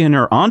as she and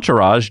her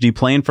entourage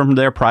deplaned from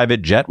their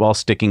private jet while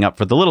sticking up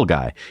for the little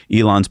guy.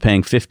 Elon's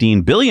paying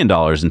 $15 billion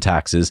in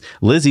taxes.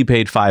 Lizzie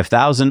paid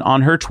 $5,000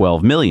 on her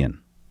 $12 million.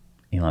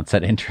 Elon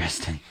said,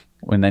 interesting,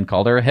 and then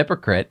called her a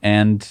hypocrite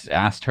and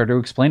asked her to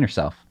explain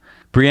herself.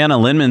 Brianna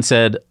Linman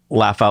said,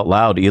 laugh out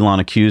loud, Elon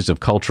accused of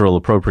cultural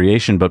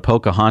appropriation, but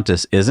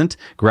Pocahontas isn't.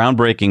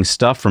 Groundbreaking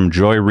stuff from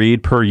Joy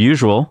Reid per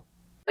usual.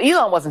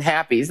 Elon wasn't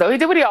happy, so he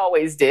did what he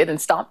always did and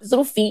stomped his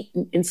little feet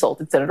and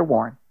insulted Senator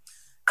Warren,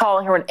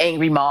 calling her an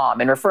angry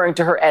mom and referring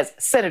to her as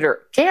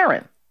Senator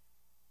Karen.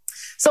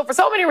 So for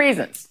so many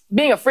reasons,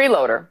 being a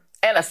freeloader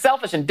and a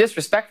selfish and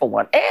disrespectful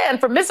one, and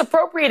for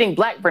misappropriating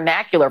black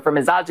vernacular for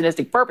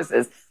misogynistic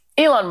purposes,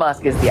 Elon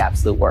Musk is the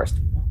absolute worst.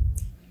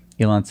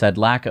 Elon said,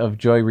 lack of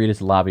Joy Reid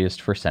as lobbyist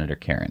for Senator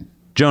Karen.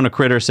 Jonah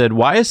Critter said,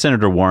 why is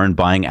Senator Warren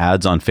buying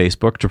ads on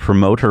Facebook to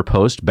promote her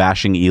post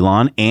bashing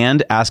Elon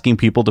and asking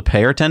people to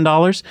pay her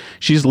 $10?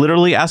 She's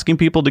literally asking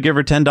people to give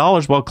her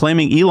 $10 while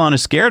claiming Elon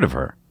is scared of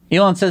her.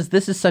 Elon says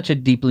this is such a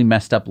deeply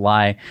messed up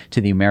lie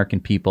to the American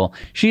people.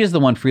 She is the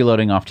one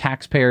freeloading off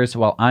taxpayers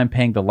while I'm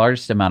paying the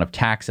largest amount of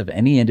tax of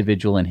any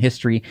individual in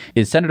history.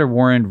 Is Senator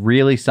Warren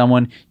really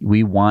someone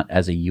we want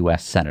as a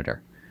U.S.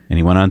 senator? And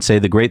he went on to say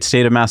the great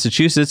state of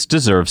Massachusetts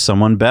deserves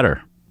someone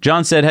better.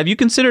 John said, have you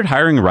considered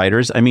hiring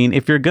writers? I mean,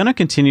 if you're going to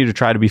continue to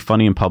try to be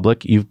funny in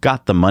public, you've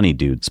got the money,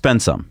 dude.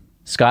 Spend some.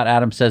 Scott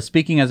Adams says,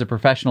 speaking as a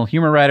professional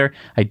humor writer,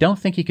 I don't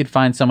think he could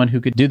find someone who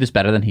could do this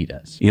better than he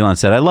does. Elon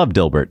said, I love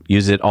Dilbert.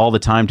 Use it all the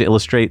time to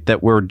illustrate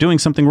that we're doing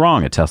something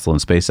wrong at Tesla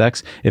and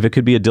SpaceX if it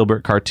could be a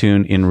Dilbert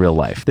cartoon in real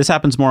life. This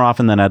happens more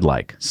often than I'd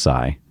like.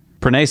 Sigh.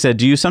 Pranay said,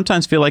 do you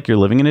sometimes feel like you're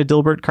living in a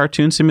Dilbert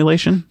cartoon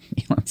simulation?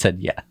 Elon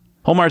said, yeah.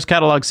 Holmar's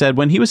catalog said,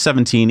 when he was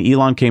 17,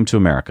 Elon came to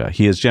America.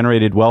 He has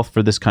generated wealth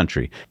for this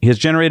country. He has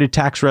generated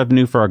tax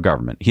revenue for our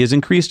government. He has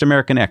increased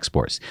American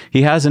exports.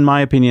 He has, in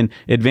my opinion,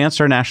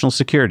 advanced our national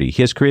security.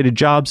 He has created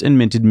jobs and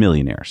minted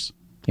millionaires.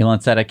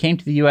 Elon said, I came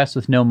to the U.S.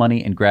 with no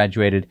money and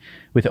graduated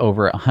with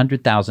over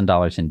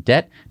 $100,000 in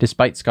debt,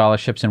 despite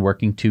scholarships and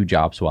working 2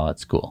 jobs while at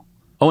school.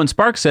 Owen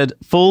Sparks said,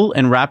 full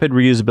and rapid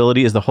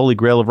reusability is the holy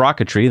grail of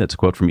rocketry. That's a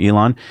quote from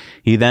Elon.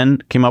 He then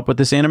came up with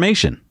this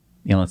animation.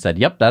 Elon said,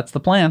 yep, that's the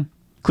plan.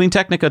 Clean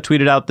Technica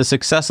tweeted out, the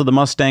success of the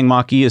Mustang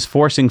Mach-E is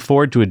forcing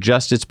Ford to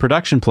adjust its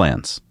production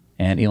plans.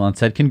 And Elon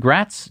said,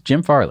 congrats,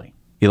 Jim Farley.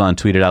 Elon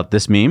tweeted out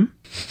this meme.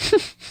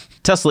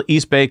 Tesla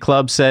East Bay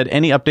Club said,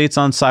 any updates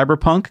on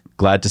Cyberpunk?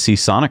 Glad to see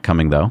Sonic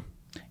coming, though.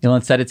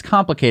 Elon said it's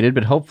complicated,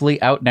 but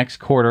hopefully out next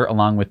quarter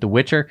along with The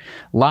Witcher.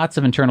 Lots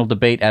of internal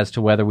debate as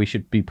to whether we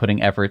should be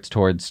putting efforts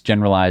towards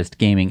generalized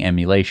gaming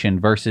emulation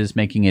versus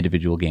making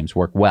individual games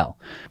work well.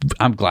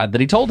 I'm glad that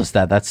he told us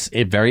that. That's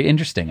very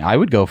interesting. I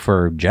would go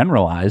for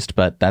generalized,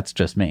 but that's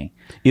just me.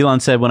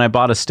 Elon said, when I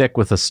bought a stick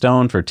with a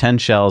stone for 10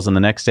 shells and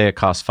the next day it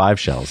cost 5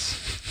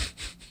 shells.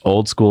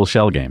 Old school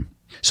shell game.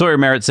 Sawyer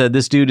Merritt said,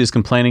 this dude is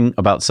complaining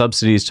about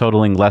subsidies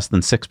totaling less than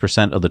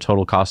 6% of the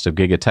total cost of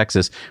Giga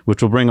Texas,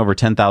 which will bring over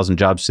 10,000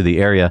 jobs to the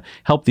area,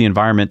 help the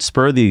environment,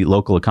 spur the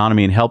local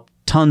economy, and help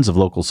tons of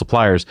local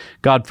suppliers.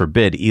 God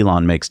forbid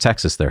Elon makes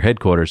Texas their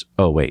headquarters.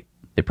 Oh, wait.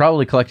 They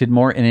probably collected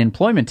more in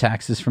employment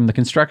taxes from the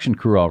construction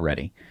crew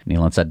already. And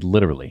Elon said,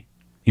 literally.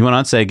 He went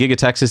on to say, Giga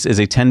Texas is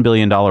a $10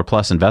 billion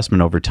plus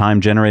investment over time,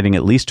 generating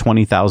at least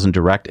 20,000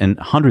 direct and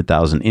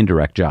 100,000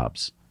 indirect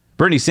jobs.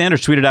 Bernie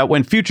Sanders tweeted out,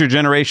 when future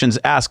generations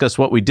ask us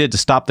what we did to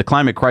stop the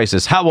climate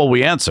crisis, how will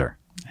we answer?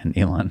 And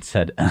Elon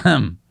said,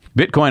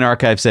 Bitcoin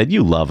Archive said,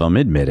 you love them,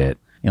 admit it.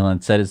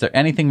 Elon said, is there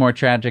anything more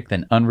tragic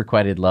than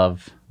unrequited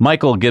love?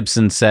 Michael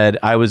Gibson said,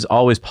 I was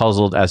always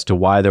puzzled as to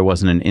why there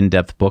wasn't an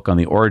in-depth book on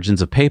the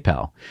origins of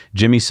PayPal.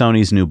 Jimmy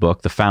Soni's new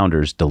book, The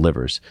Founders,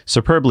 delivers.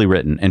 Superbly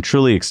written and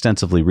truly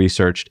extensively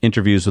researched,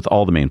 interviews with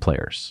all the main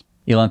players.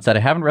 Elon said, I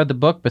haven't read the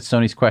book, but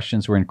Sony's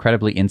questions were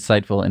incredibly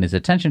insightful and his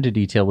attention to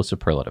detail was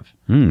superlative.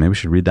 Maybe we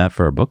should read that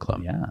for our book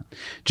club. Yeah.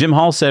 Jim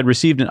Hall said,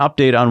 received an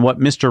update on what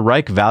Mr.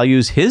 Reich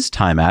values his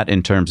time at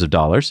in terms of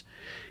dollars.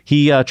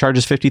 He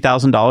charges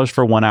 $50,000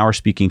 for a 1 hour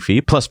speaking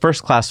fee, plus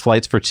first-class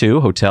flights for 2,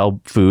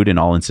 hotel, food, and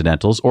all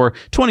incidentals, or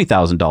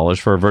 $20,000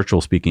 for a virtual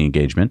speaking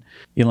engagement.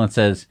 Elon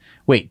says,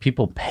 wait,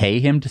 people pay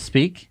him to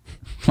speak?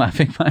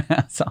 Laughing my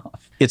ass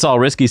off. It's all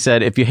risky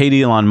said, if you hate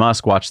Elon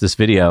Musk, watch this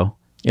video.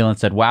 Elon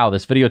said, wow,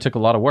 this video took a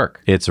lot of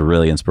work. It's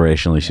really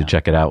inspirational. You should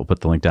check it out. We'll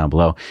put the link down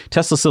below.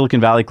 Tesla Silicon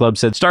Valley Club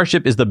said,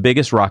 Starship is the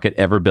biggest rocket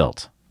ever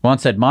built. Juan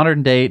said,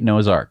 modern day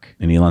Noah's Ark.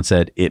 And Elon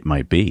said, it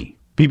might be.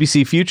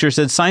 BBC Future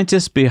said,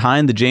 scientists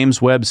behind the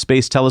James Webb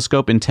Space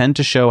Telescope intend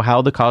to show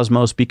how the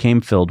cosmos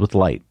became filled with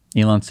light.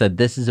 Elon said,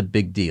 this is a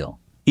big deal.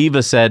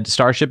 Eva said,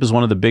 Starship is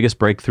one of the biggest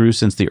breakthroughs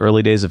since the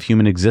early days of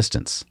human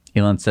existence.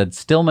 Elon said,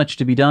 still much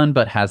to be done,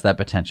 but has that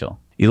potential.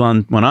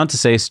 Elon went on to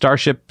say,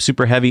 Starship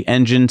Super Heavy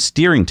Engine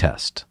steering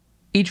test.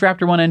 Each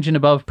Raptor 1 engine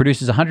above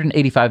produces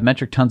 185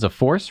 metric tons of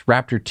force.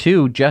 Raptor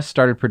 2 just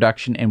started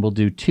production and will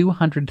do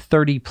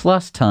 230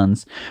 plus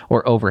tons,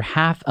 or over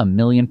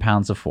 500,000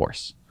 pounds of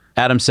force.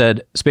 Adam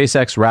said,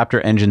 SpaceX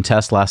Raptor engine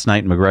test last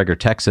night in McGregor,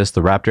 Texas.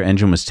 The Raptor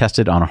engine was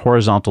tested on a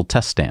horizontal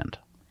test stand.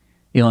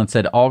 Elon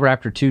said, all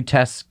Raptor 2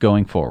 tests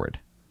going forward.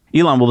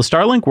 Elon, will the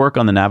Starlink work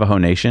on the Navajo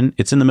Nation?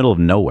 It's in the middle of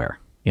nowhere.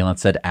 Elon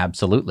said,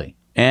 absolutely.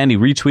 And he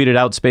retweeted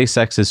out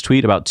SpaceX's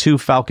tweet about 2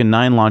 Falcon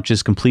 9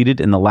 launches completed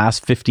in the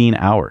last 15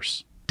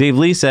 hours. Dave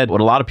Lee said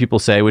what a lot of people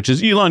say, which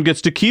is Elon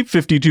gets to keep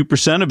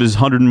 52% of his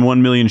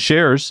 101 million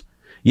shares.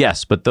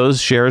 Yes, but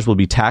those shares will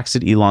be taxed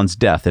at Elon's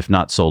death if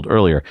not sold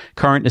earlier.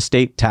 Current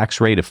estate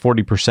tax rate of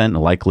 40% and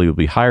likely will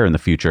be higher in the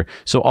future.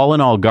 So all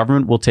in all,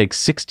 government will take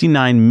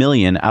 69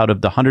 million out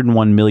of the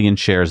 101 million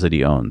shares that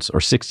he owns,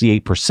 or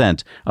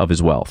 68% of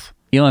his wealth.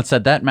 Elon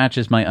said that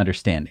matches my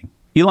understanding.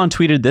 Elon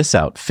tweeted this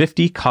out,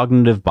 50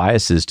 cognitive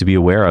biases to be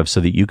aware of so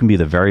that you can be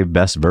the very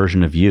best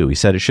version of you. He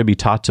said it should be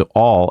taught to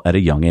all at a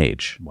young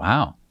age.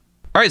 Wow.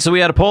 All right, so we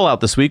had a poll out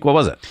this week. What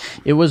was it?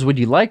 It was, would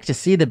you like to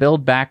see the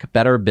Build Back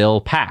Better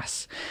bill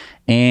pass?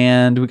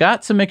 And we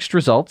got some mixed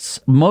results.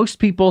 Most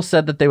people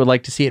said that they would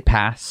like to see it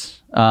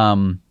pass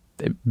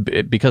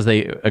because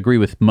they agree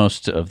with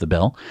most of the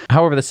bill.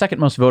 However, the second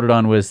most voted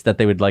on was that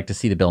they would like to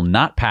see the bill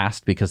not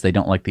passed because they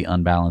don't like the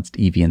unbalanced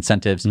EV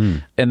incentives.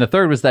 And the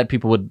third was that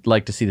people would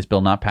like to see this bill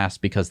not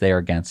passed because they are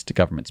against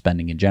government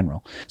spending in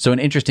general. So an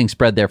interesting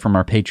spread there from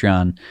our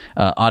Patreon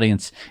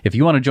audience. If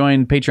you want to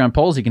join Patreon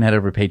polls, you can head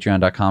over to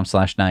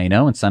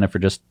patreon.com/NowYouKnow and sign up for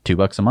just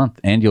 $2 a month,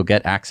 and you'll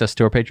get access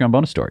to our Patreon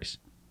bonus stories.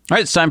 All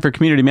right, it's time for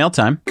Community Mail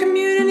Time.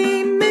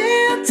 Community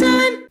Mail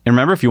Time. And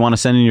remember, if you want to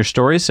send in your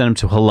stories, send them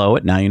to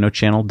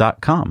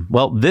hello@nowyouknowchannel.com.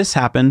 Well, this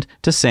happened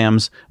to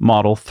Sam's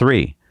Model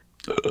 3.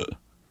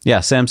 Yeah,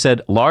 Sam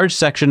said, large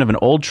section of an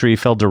old tree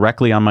fell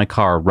directly on my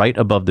car right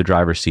above the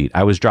driver's seat.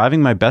 I was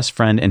driving my best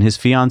friend and his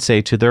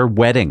fiancée to their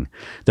wedding.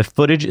 The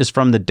footage is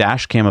from the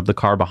dash cam of the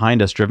car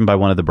behind us, driven by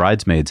one of the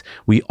bridesmaids.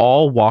 We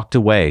all walked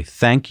away.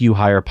 Thank you,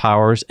 higher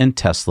powers and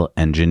Tesla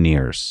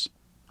engineers.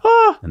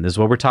 And this is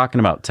what we're talking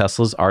about.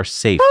 Teslas are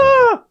safe.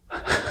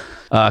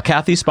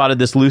 Kathy spotted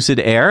this Lucid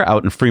Air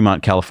out in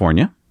Fremont,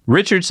 California.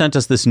 Richard sent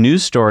us this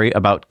news story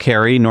about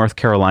Cary, North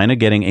Carolina,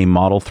 getting a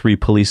Model 3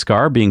 police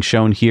car being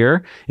shown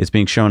here. It's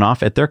being shown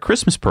off at their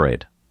Christmas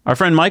parade. Our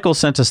friend Michael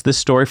sent us this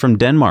story from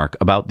Denmark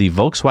about the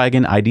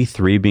Volkswagen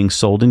ID.3 being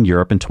sold in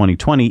Europe in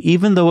 2020,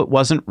 even though it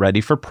wasn't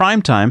ready for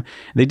prime time.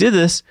 They did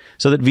this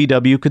so that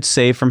VW could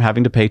save from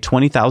having to pay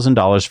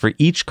 $20,000 for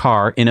each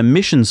car in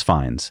emissions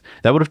fines.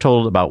 That would have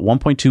totaled about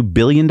 $1.2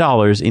 billion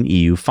in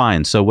EU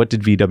fines. So what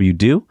did VW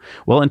do?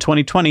 Well, in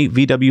 2020,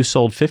 VW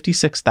sold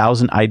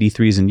 56,000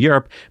 ID.3s in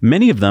Europe.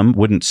 Many of them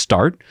wouldn't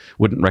start,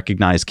 wouldn't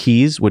recognize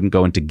keys, wouldn't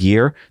go into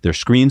gear. Their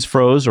screens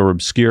froze or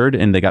obscured,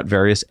 and they got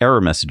various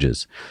error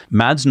messages.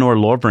 Mads Nor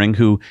Lovring,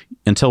 who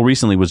until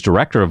recently was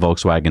director of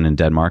Volkswagen in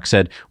Denmark,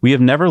 said, "We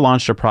have never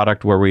launched a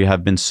product where we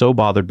have been so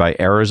bothered by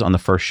errors on the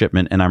first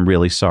shipment, and I'm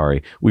really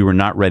sorry. We were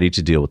not ready to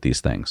deal with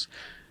these things."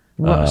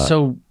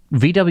 So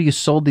VW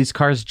sold these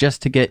cars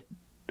just to get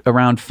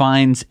around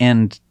fines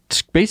and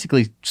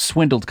basically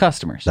swindled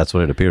customers. That's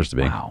what it appears to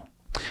be. Wow.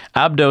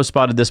 Abdo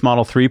spotted this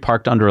Model 3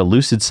 parked under a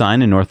Lucid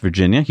sign in North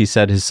Virginia. He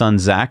said his son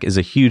Zach is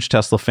a huge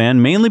Tesla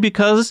fan, mainly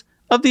because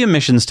of the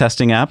emissions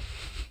testing app.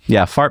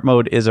 Yeah, fart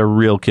mode is a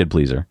real kid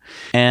pleaser.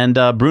 And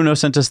Bruno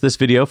sent us this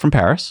video from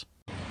Paris.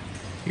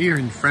 Here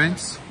in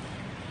France,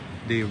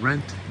 they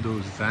rent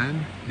those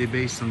vans. They're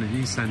based on the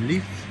Nissan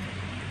Leaf.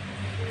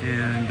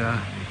 And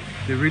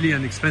they're really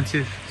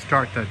inexpensive.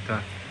 Start at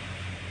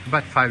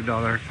about $5,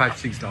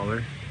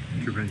 $6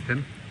 to rent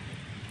them.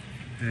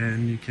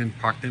 And you can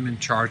park them and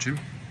charge them.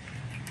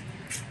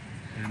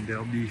 And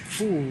they'll be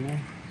full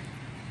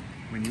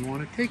when you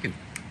want to take them.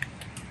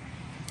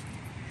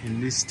 In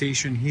this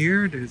station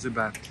here, there's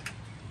about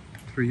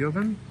 3 of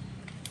them.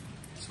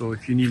 So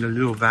if you need a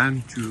little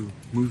van to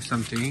move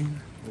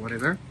something or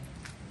whatever,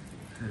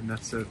 and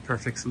that's a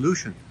perfect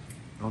solution.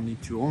 You don't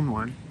need to own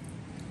one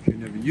if you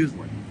never use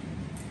one.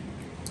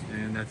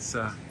 And that's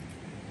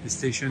The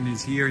station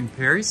is here in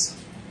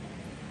Paris.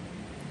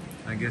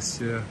 I guess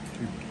we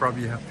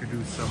probably have to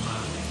do some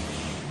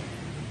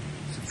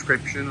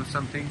subscription or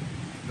something,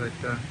 but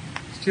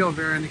still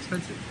very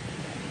inexpensive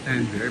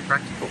and very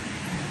practical.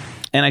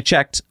 And I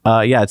checked,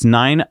 it's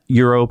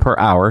 €9 per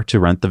hour to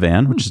rent the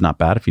van, which is not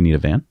bad if you need a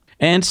van.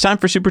 And it's time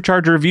for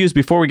Supercharger reviews.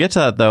 Before we get to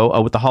that, though,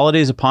 with the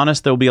holidays upon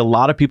us, there will be a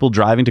lot of people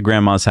driving to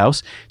Grandma's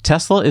house.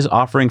 Tesla is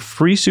offering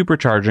free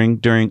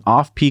supercharging during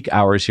off-peak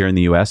hours here in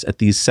the U.S. at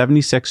these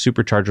 76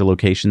 supercharger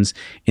locations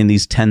in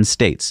these 10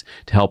 states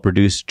to help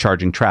reduce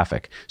charging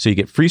traffic. So you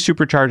get free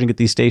supercharging at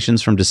these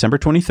stations from December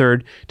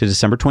 23rd to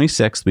December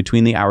 26th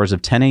between the hours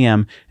of 10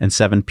 a.m. and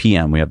 7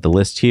 p.m. We have the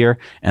list here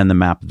and the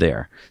map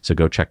there. So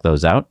go check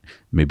those out.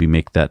 Maybe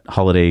make that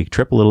holiday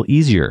trip a little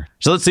easier.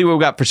 So let's see what we've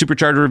got for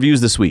Supercharger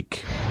reviews this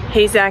week.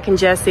 Hey, Zach and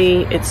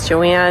Jesse, it's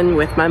Joanne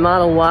with my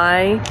Model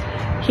Y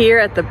here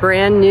at the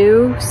brand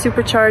new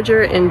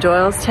Supercharger in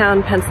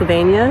Doylestown,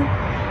 Pennsylvania.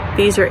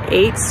 These are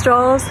 8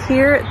 stalls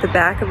here at the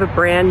back of a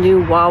brand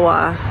new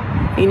Wawa.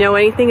 If you know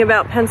anything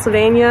about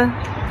Pennsylvania,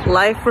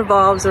 life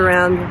revolves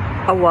around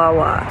a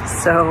Wawa.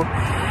 So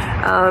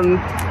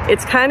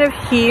it's kind of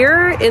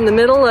here in the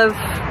middle of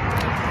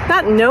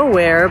not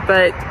nowhere,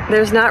 but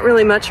there's not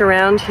really much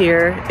around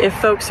here. If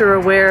folks are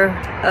aware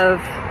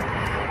of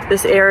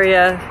this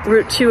area,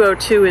 Route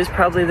 202 is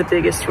probably the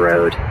biggest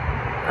road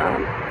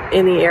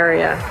in the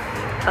area.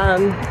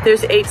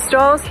 There's 8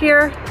 stalls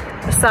here,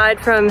 aside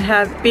from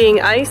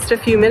being iced a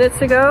few minutes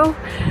ago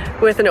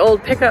with an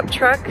old pickup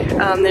truck.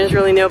 There's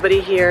really nobody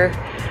here,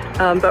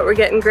 but we're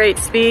getting great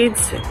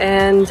speeds,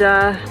 and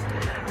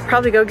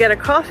probably go get a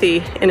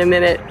coffee in a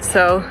minute.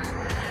 So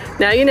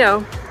now you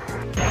know.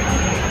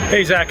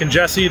 Hey, Zach and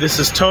Jesse, this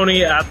is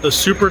Tony at the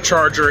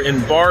Supercharger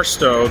in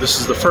Barstow. This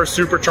is the first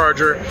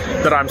Supercharger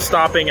that I'm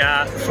stopping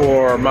at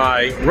for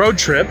my road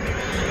trip.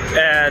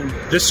 And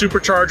this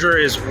Supercharger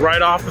is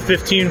right off the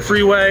 15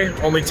 freeway,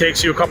 only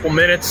takes you a couple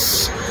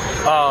minutes.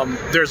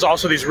 There's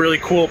also these really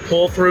cool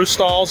pull-through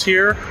stalls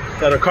here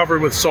that are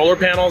covered with solar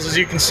panels, as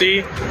you can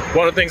see.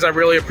 One of the things I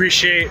really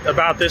appreciate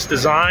about this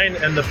design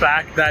and the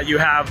fact that you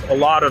have a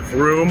lot of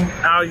room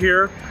out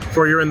here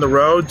before you're in the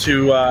road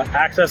to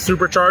access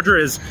Supercharger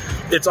is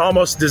it's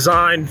almost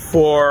designed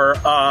for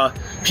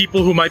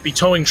people who might be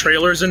towing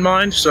trailers in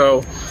mind.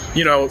 So,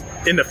 you know,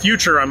 in the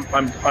future,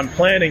 I'm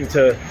planning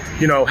to,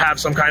 you know, have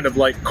some kind of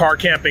like car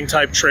camping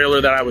type trailer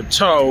that I would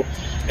tow,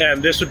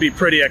 and this would be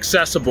pretty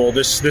accessible.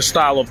 This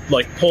style of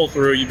like pull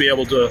through, you'd be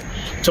able to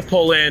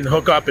pull in,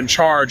 hook up, and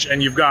charge,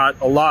 and you've got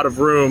a lot of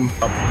room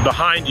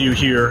behind you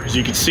here, as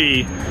you can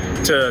see,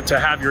 to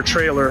have your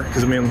trailer.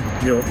 Because I mean,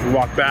 you know,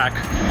 walk back,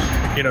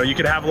 you know, you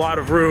could have a lot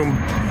of room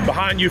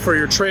behind you for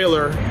your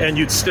trailer, and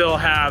you'd still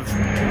have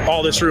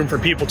all this room for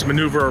people to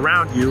maneuver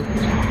around you.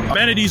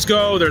 Amenities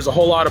go, there's a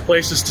whole lot of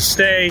places to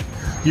stay.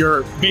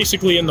 You're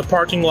basically in the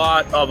parking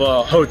lot of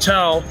a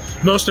hotel.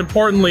 Most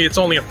importantly, it's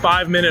only a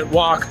 5-minute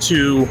walk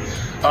to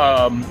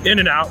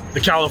In-N-Out, the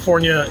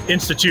California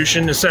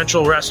Institution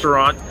Essential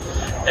Restaurant.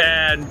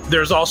 And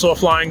there's also a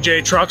Flying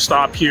J truck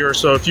stop here,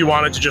 so if you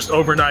wanted to just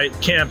overnight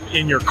camp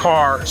in your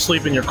car,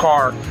 sleep in your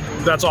car,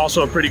 that's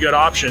also a pretty good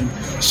option.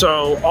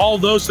 So all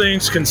those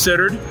things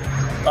considered,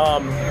 I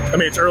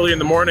mean, it's early in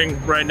the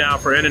morning right now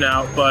for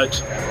In-N-Out, but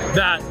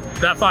that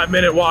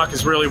 5-minute walk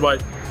is really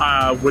what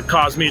would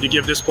cause me to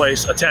give this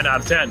place a 10 out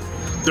of 10.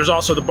 There's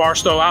also the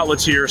Barstow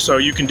outlets here, so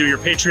you can do your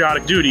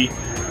patriotic duty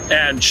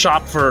and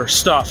shop for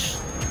stuff.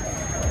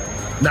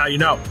 Now you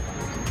know.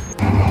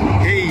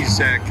 Hey,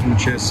 Zach and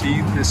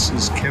Jesse, this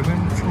is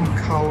Kevin from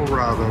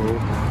Colorado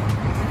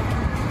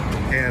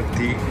at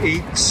the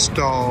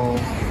 8-stall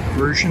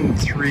version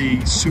 3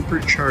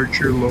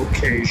 Supercharger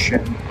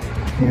location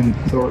in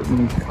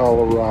Thornton,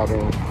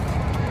 Colorado.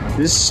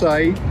 This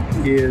site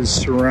is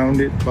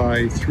surrounded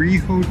by 3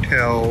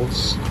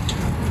 hotels,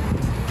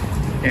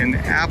 an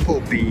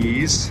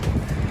Applebee's,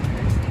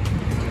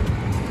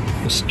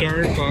 a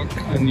Starbucks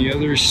on the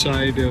other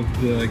side of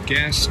the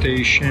gas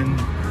station,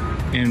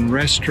 and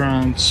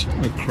restaurants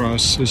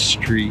across the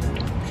street.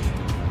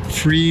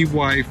 Free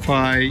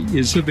Wi-Fi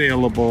is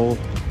available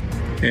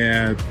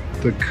at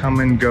the Come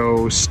and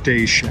Go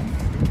station.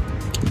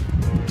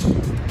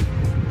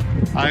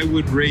 I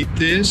would rate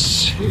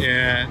this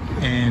at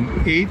an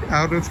 8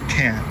 out of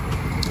 10.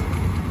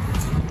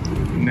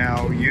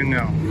 Now you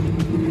know.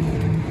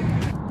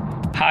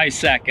 Hi,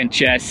 Zach and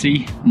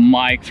Jesse.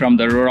 Mike from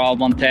the Rural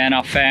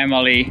Montana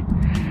family.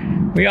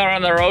 We are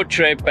on a road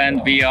trip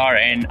and we are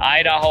in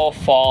Idaho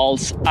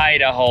Falls,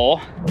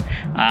 Idaho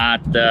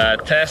at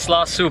the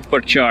Tesla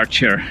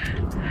Supercharger.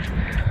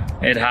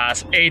 It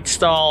has 8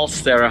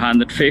 stalls, they're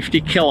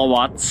 150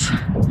 kilowatts,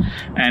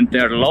 and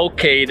they're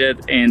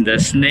located in the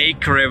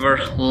Snake River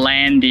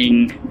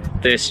Landing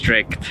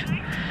District.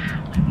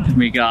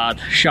 We got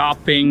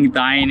shopping,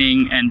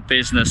 dining, and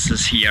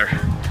businesses here.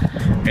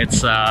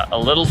 It's a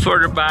little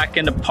further back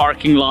in the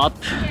parking lot,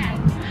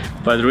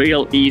 but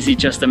real easy,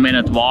 just a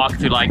minute walk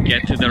to like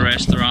get to the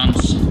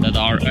restaurants that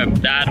are up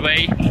that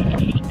way.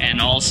 And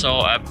also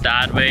up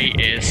that way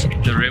is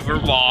the river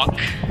walk,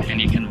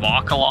 and you can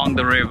walk along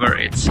the river.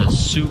 It's a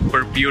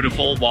super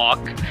beautiful walk,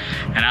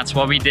 and that's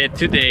what we did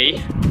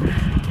today.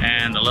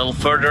 And a little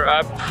further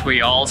up,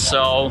 we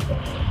also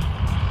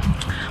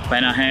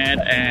went ahead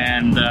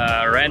and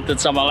rented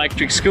some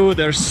electric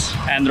scooters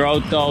and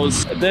rode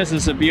those. This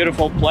is a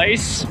beautiful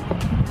place,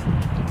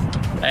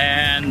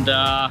 and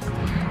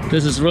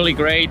this is really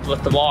great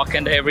with the walk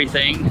and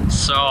everything.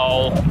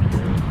 So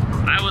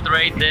I would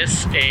rate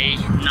this a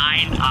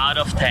 9 out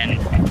of 10.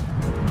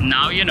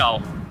 Now you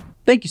know.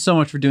 Thank you so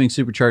much for doing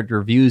Supercharger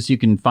reviews. You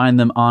can find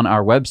them on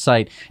our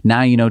website,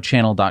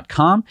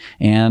 nowyouknowchannel.com,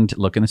 and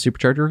look in the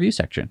Supercharger review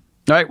section.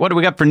 All right, what do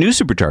we got for new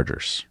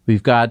Superchargers?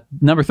 We've got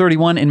number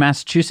 31 in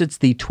Massachusetts,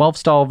 the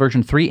 12-stall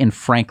version 3 in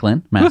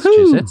Franklin,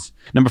 Massachusetts.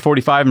 Woohoo! Number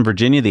 45 in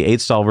Virginia, the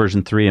 8-stall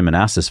version 3 in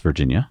Manassas,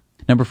 Virginia.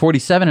 Number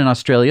 47 in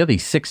Australia, the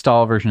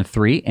 6-stall version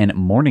 3 in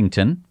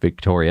Mornington,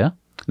 Victoria.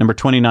 Number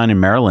 29 in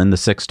Maryland, the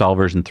 6-stall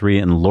version 3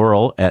 in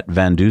Laurel at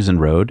Van Dusen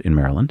Road in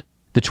Maryland.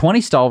 The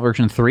 20-stall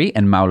version 3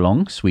 in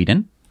Maolong,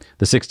 Sweden.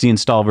 The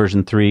 16-stall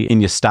version 3 in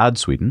Ystad,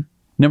 Sweden.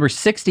 Number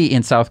 60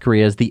 in South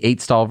Korea is the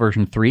 8-stall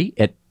version 3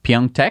 at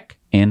Pyeongtaek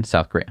in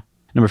South Korea.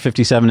 Number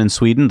 57 in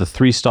Sweden, the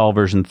 3-stall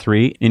version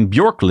 3 in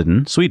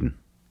Björkliden, Sweden.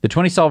 The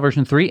 20-stall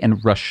version 3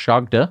 in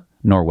Røsjogde,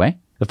 Norway.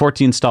 The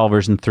 14-stall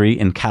version 3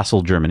 in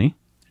Kassel, Germany.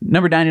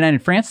 Number 99 in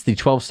France, the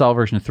 12-stall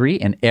version 3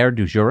 in Aire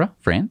du Jura,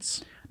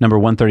 France. Number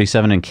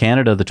 137 in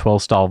Canada, the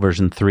 12-stall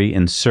version 3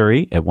 in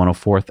Surrey at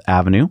 104th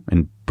Avenue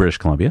in British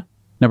Columbia.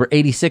 Number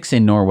 86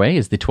 in Norway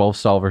is the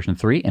 12-stall version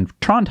 3 in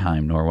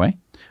Trondheim, Norway.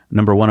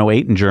 Number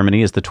 108 in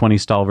Germany is the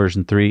 20-stall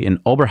version 3 in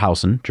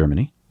Oberhausen,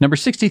 Germany. Number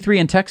 63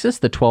 in Texas,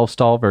 the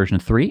 12-stall version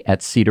 3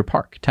 at Cedar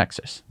Park,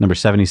 Texas. Number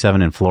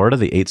 77 in Florida,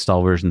 the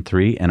 8-stall version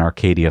 3 in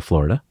Arcadia,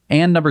 Florida.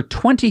 And number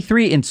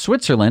 23 in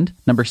Switzerland,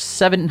 number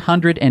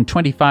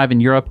 725 in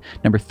Europe,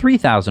 number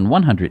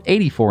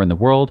 3,184 in the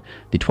world,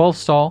 the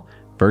 12-stall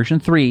version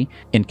 3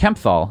 in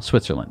Kempthal,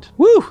 Switzerland.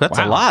 Woo, that's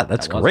a lot.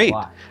 That's great.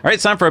 All right,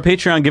 it's time for a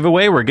Patreon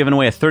giveaway. We're giving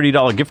away a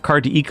 $30 gift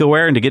card to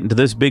EcoAir, and to get into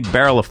this big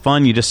barrel of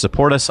fun, you just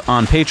support us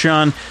on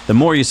Patreon. The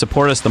more you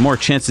support us, the more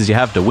chances you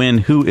have to win.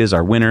 Who is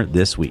our winner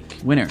this week?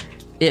 Winner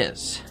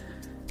is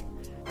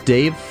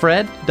Dav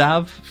Fred.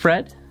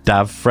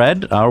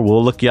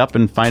 We'll look you up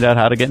and find out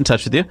how to get in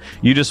touch with you.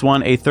 You just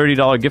won a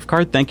 $30 gift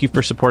card. Thank you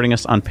for supporting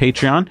us on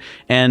Patreon.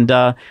 And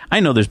I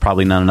know there's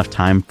probably not enough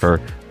time for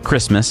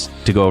Christmas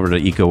to go over to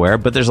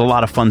EcoAir, but there's a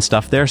lot of fun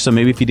stuff there. So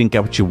maybe if you didn't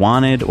get what you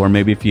wanted, or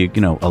maybe if you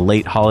a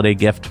late holiday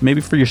gift,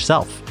 maybe for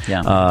yourself,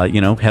 head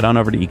on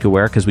over to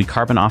EcoAir, because we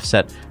carbon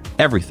offset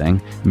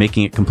everything,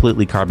 making it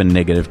completely carbon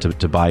negative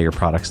to buy your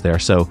products there.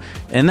 So,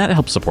 and that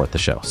helps support the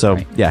show. So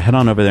head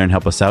on over there and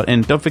help us out.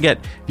 And don't forget,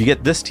 if you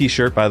get this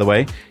t-shirt, by the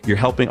way, you're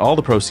helping, all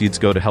the proceeds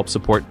go to help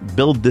support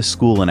Build This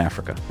School in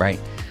Africa. Right.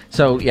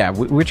 So,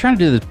 we're trying to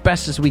do the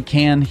best as we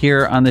can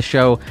here on the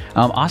show.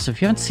 Also,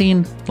 if you haven't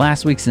seen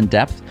last week's In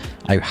Depth,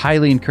 I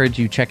highly encourage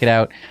you to check it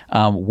out.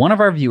 One of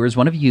our viewers,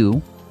 one of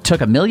you, took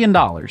 $1 million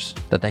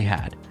that they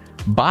had,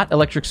 bought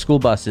electric school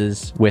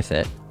buses with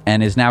it,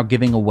 and is now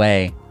giving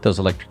away those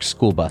electric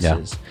school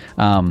buses.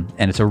 And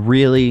it's a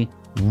really,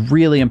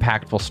 really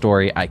impactful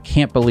story. I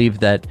can't believe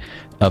that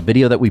a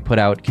video that we put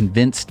out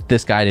convinced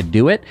this guy to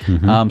do it.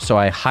 So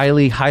I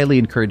highly, highly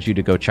encourage you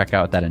to go check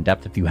out that In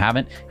Depth if you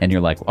haven't, and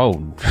you're like,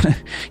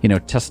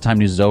 Tesla Time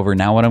News is over.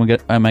 Now what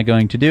am I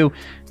going to do?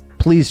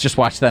 Please just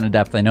watch that In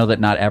Depth. I know that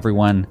not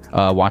everyone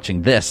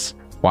watching this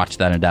watched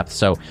that In Depth.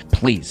 So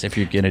please, if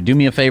you're going to do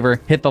me a favor,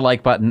 hit the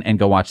like button and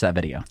go watch that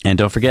video. And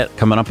don't forget,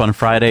 coming up on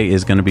Friday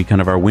is going to be kind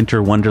of our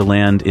winter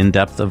wonderland In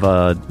Depth of,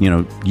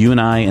 you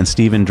and I and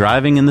Steven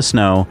driving in the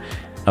snow.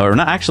 Or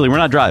not, actually, we're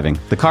not driving.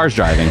 The car's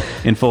driving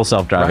in full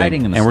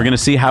self-driving. And we're going to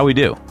see how we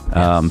do.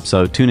 Yes.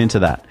 So tune into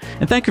that.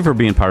 And thank you for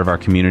being part of our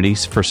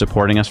communities, for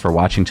supporting us, for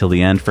watching till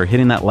the end, for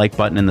hitting that like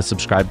button and the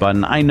subscribe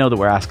button. I know that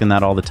we're asking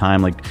that all the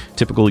time, like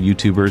typical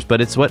YouTubers,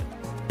 but it's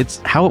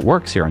how it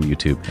works here on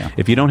YouTube.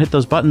 If you don't hit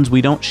those buttons,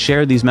 we don't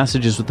share these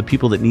messages with the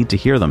people that need to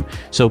hear them.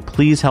 So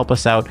please help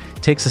us out.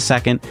 It takes a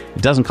second.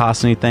 It doesn't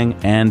cost anything,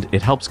 and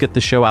it helps get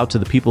the show out to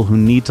the people who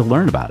need to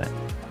learn about it.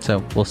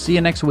 So we'll see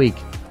you next week.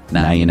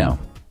 Now you know.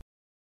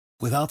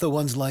 Without the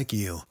ones like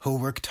you, who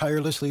work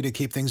tirelessly to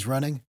keep things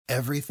running,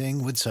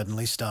 everything would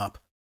suddenly stop.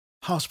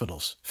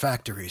 Hospitals,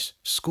 factories,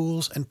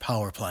 schools, and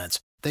power plants,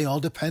 they all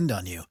depend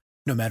on you.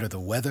 No matter the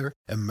weather,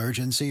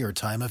 emergency, or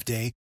time of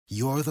day,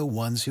 you're the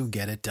ones who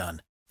get it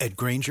done. At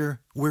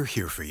Grainger, we're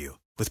here for you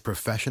with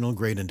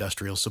professional-grade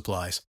industrial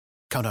supplies.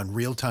 Count on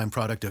real-time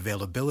product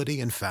availability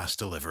and fast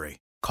delivery.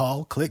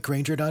 Call, click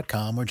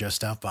Grainger.com, or just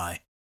stop by.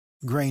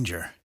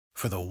 Grainger,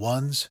 for the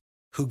ones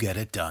who get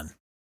it done.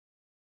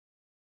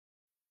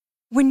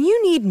 When you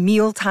need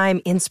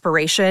mealtime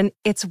inspiration,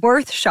 it's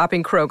worth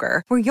shopping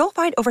Kroger, where you'll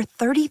find over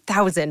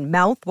 30,000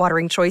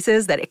 mouth-watering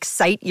choices that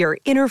excite your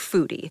inner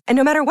foodie. And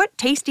no matter what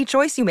tasty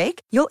choice you make,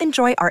 you'll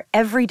enjoy our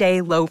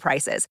everyday low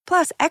prices,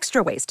 plus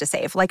extra ways to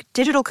save, like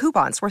digital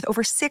coupons worth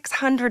over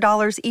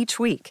 $600 each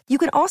week. You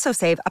can also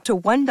save up to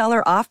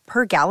 $1 off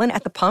per gallon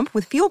at the pump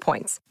with fuel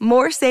points.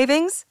 More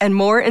savings and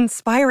more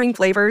inspiring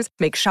flavors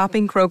make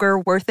shopping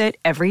Kroger worth it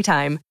every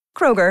time.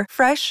 Kroger,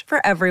 fresh for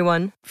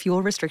everyone.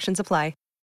 Fuel restrictions apply.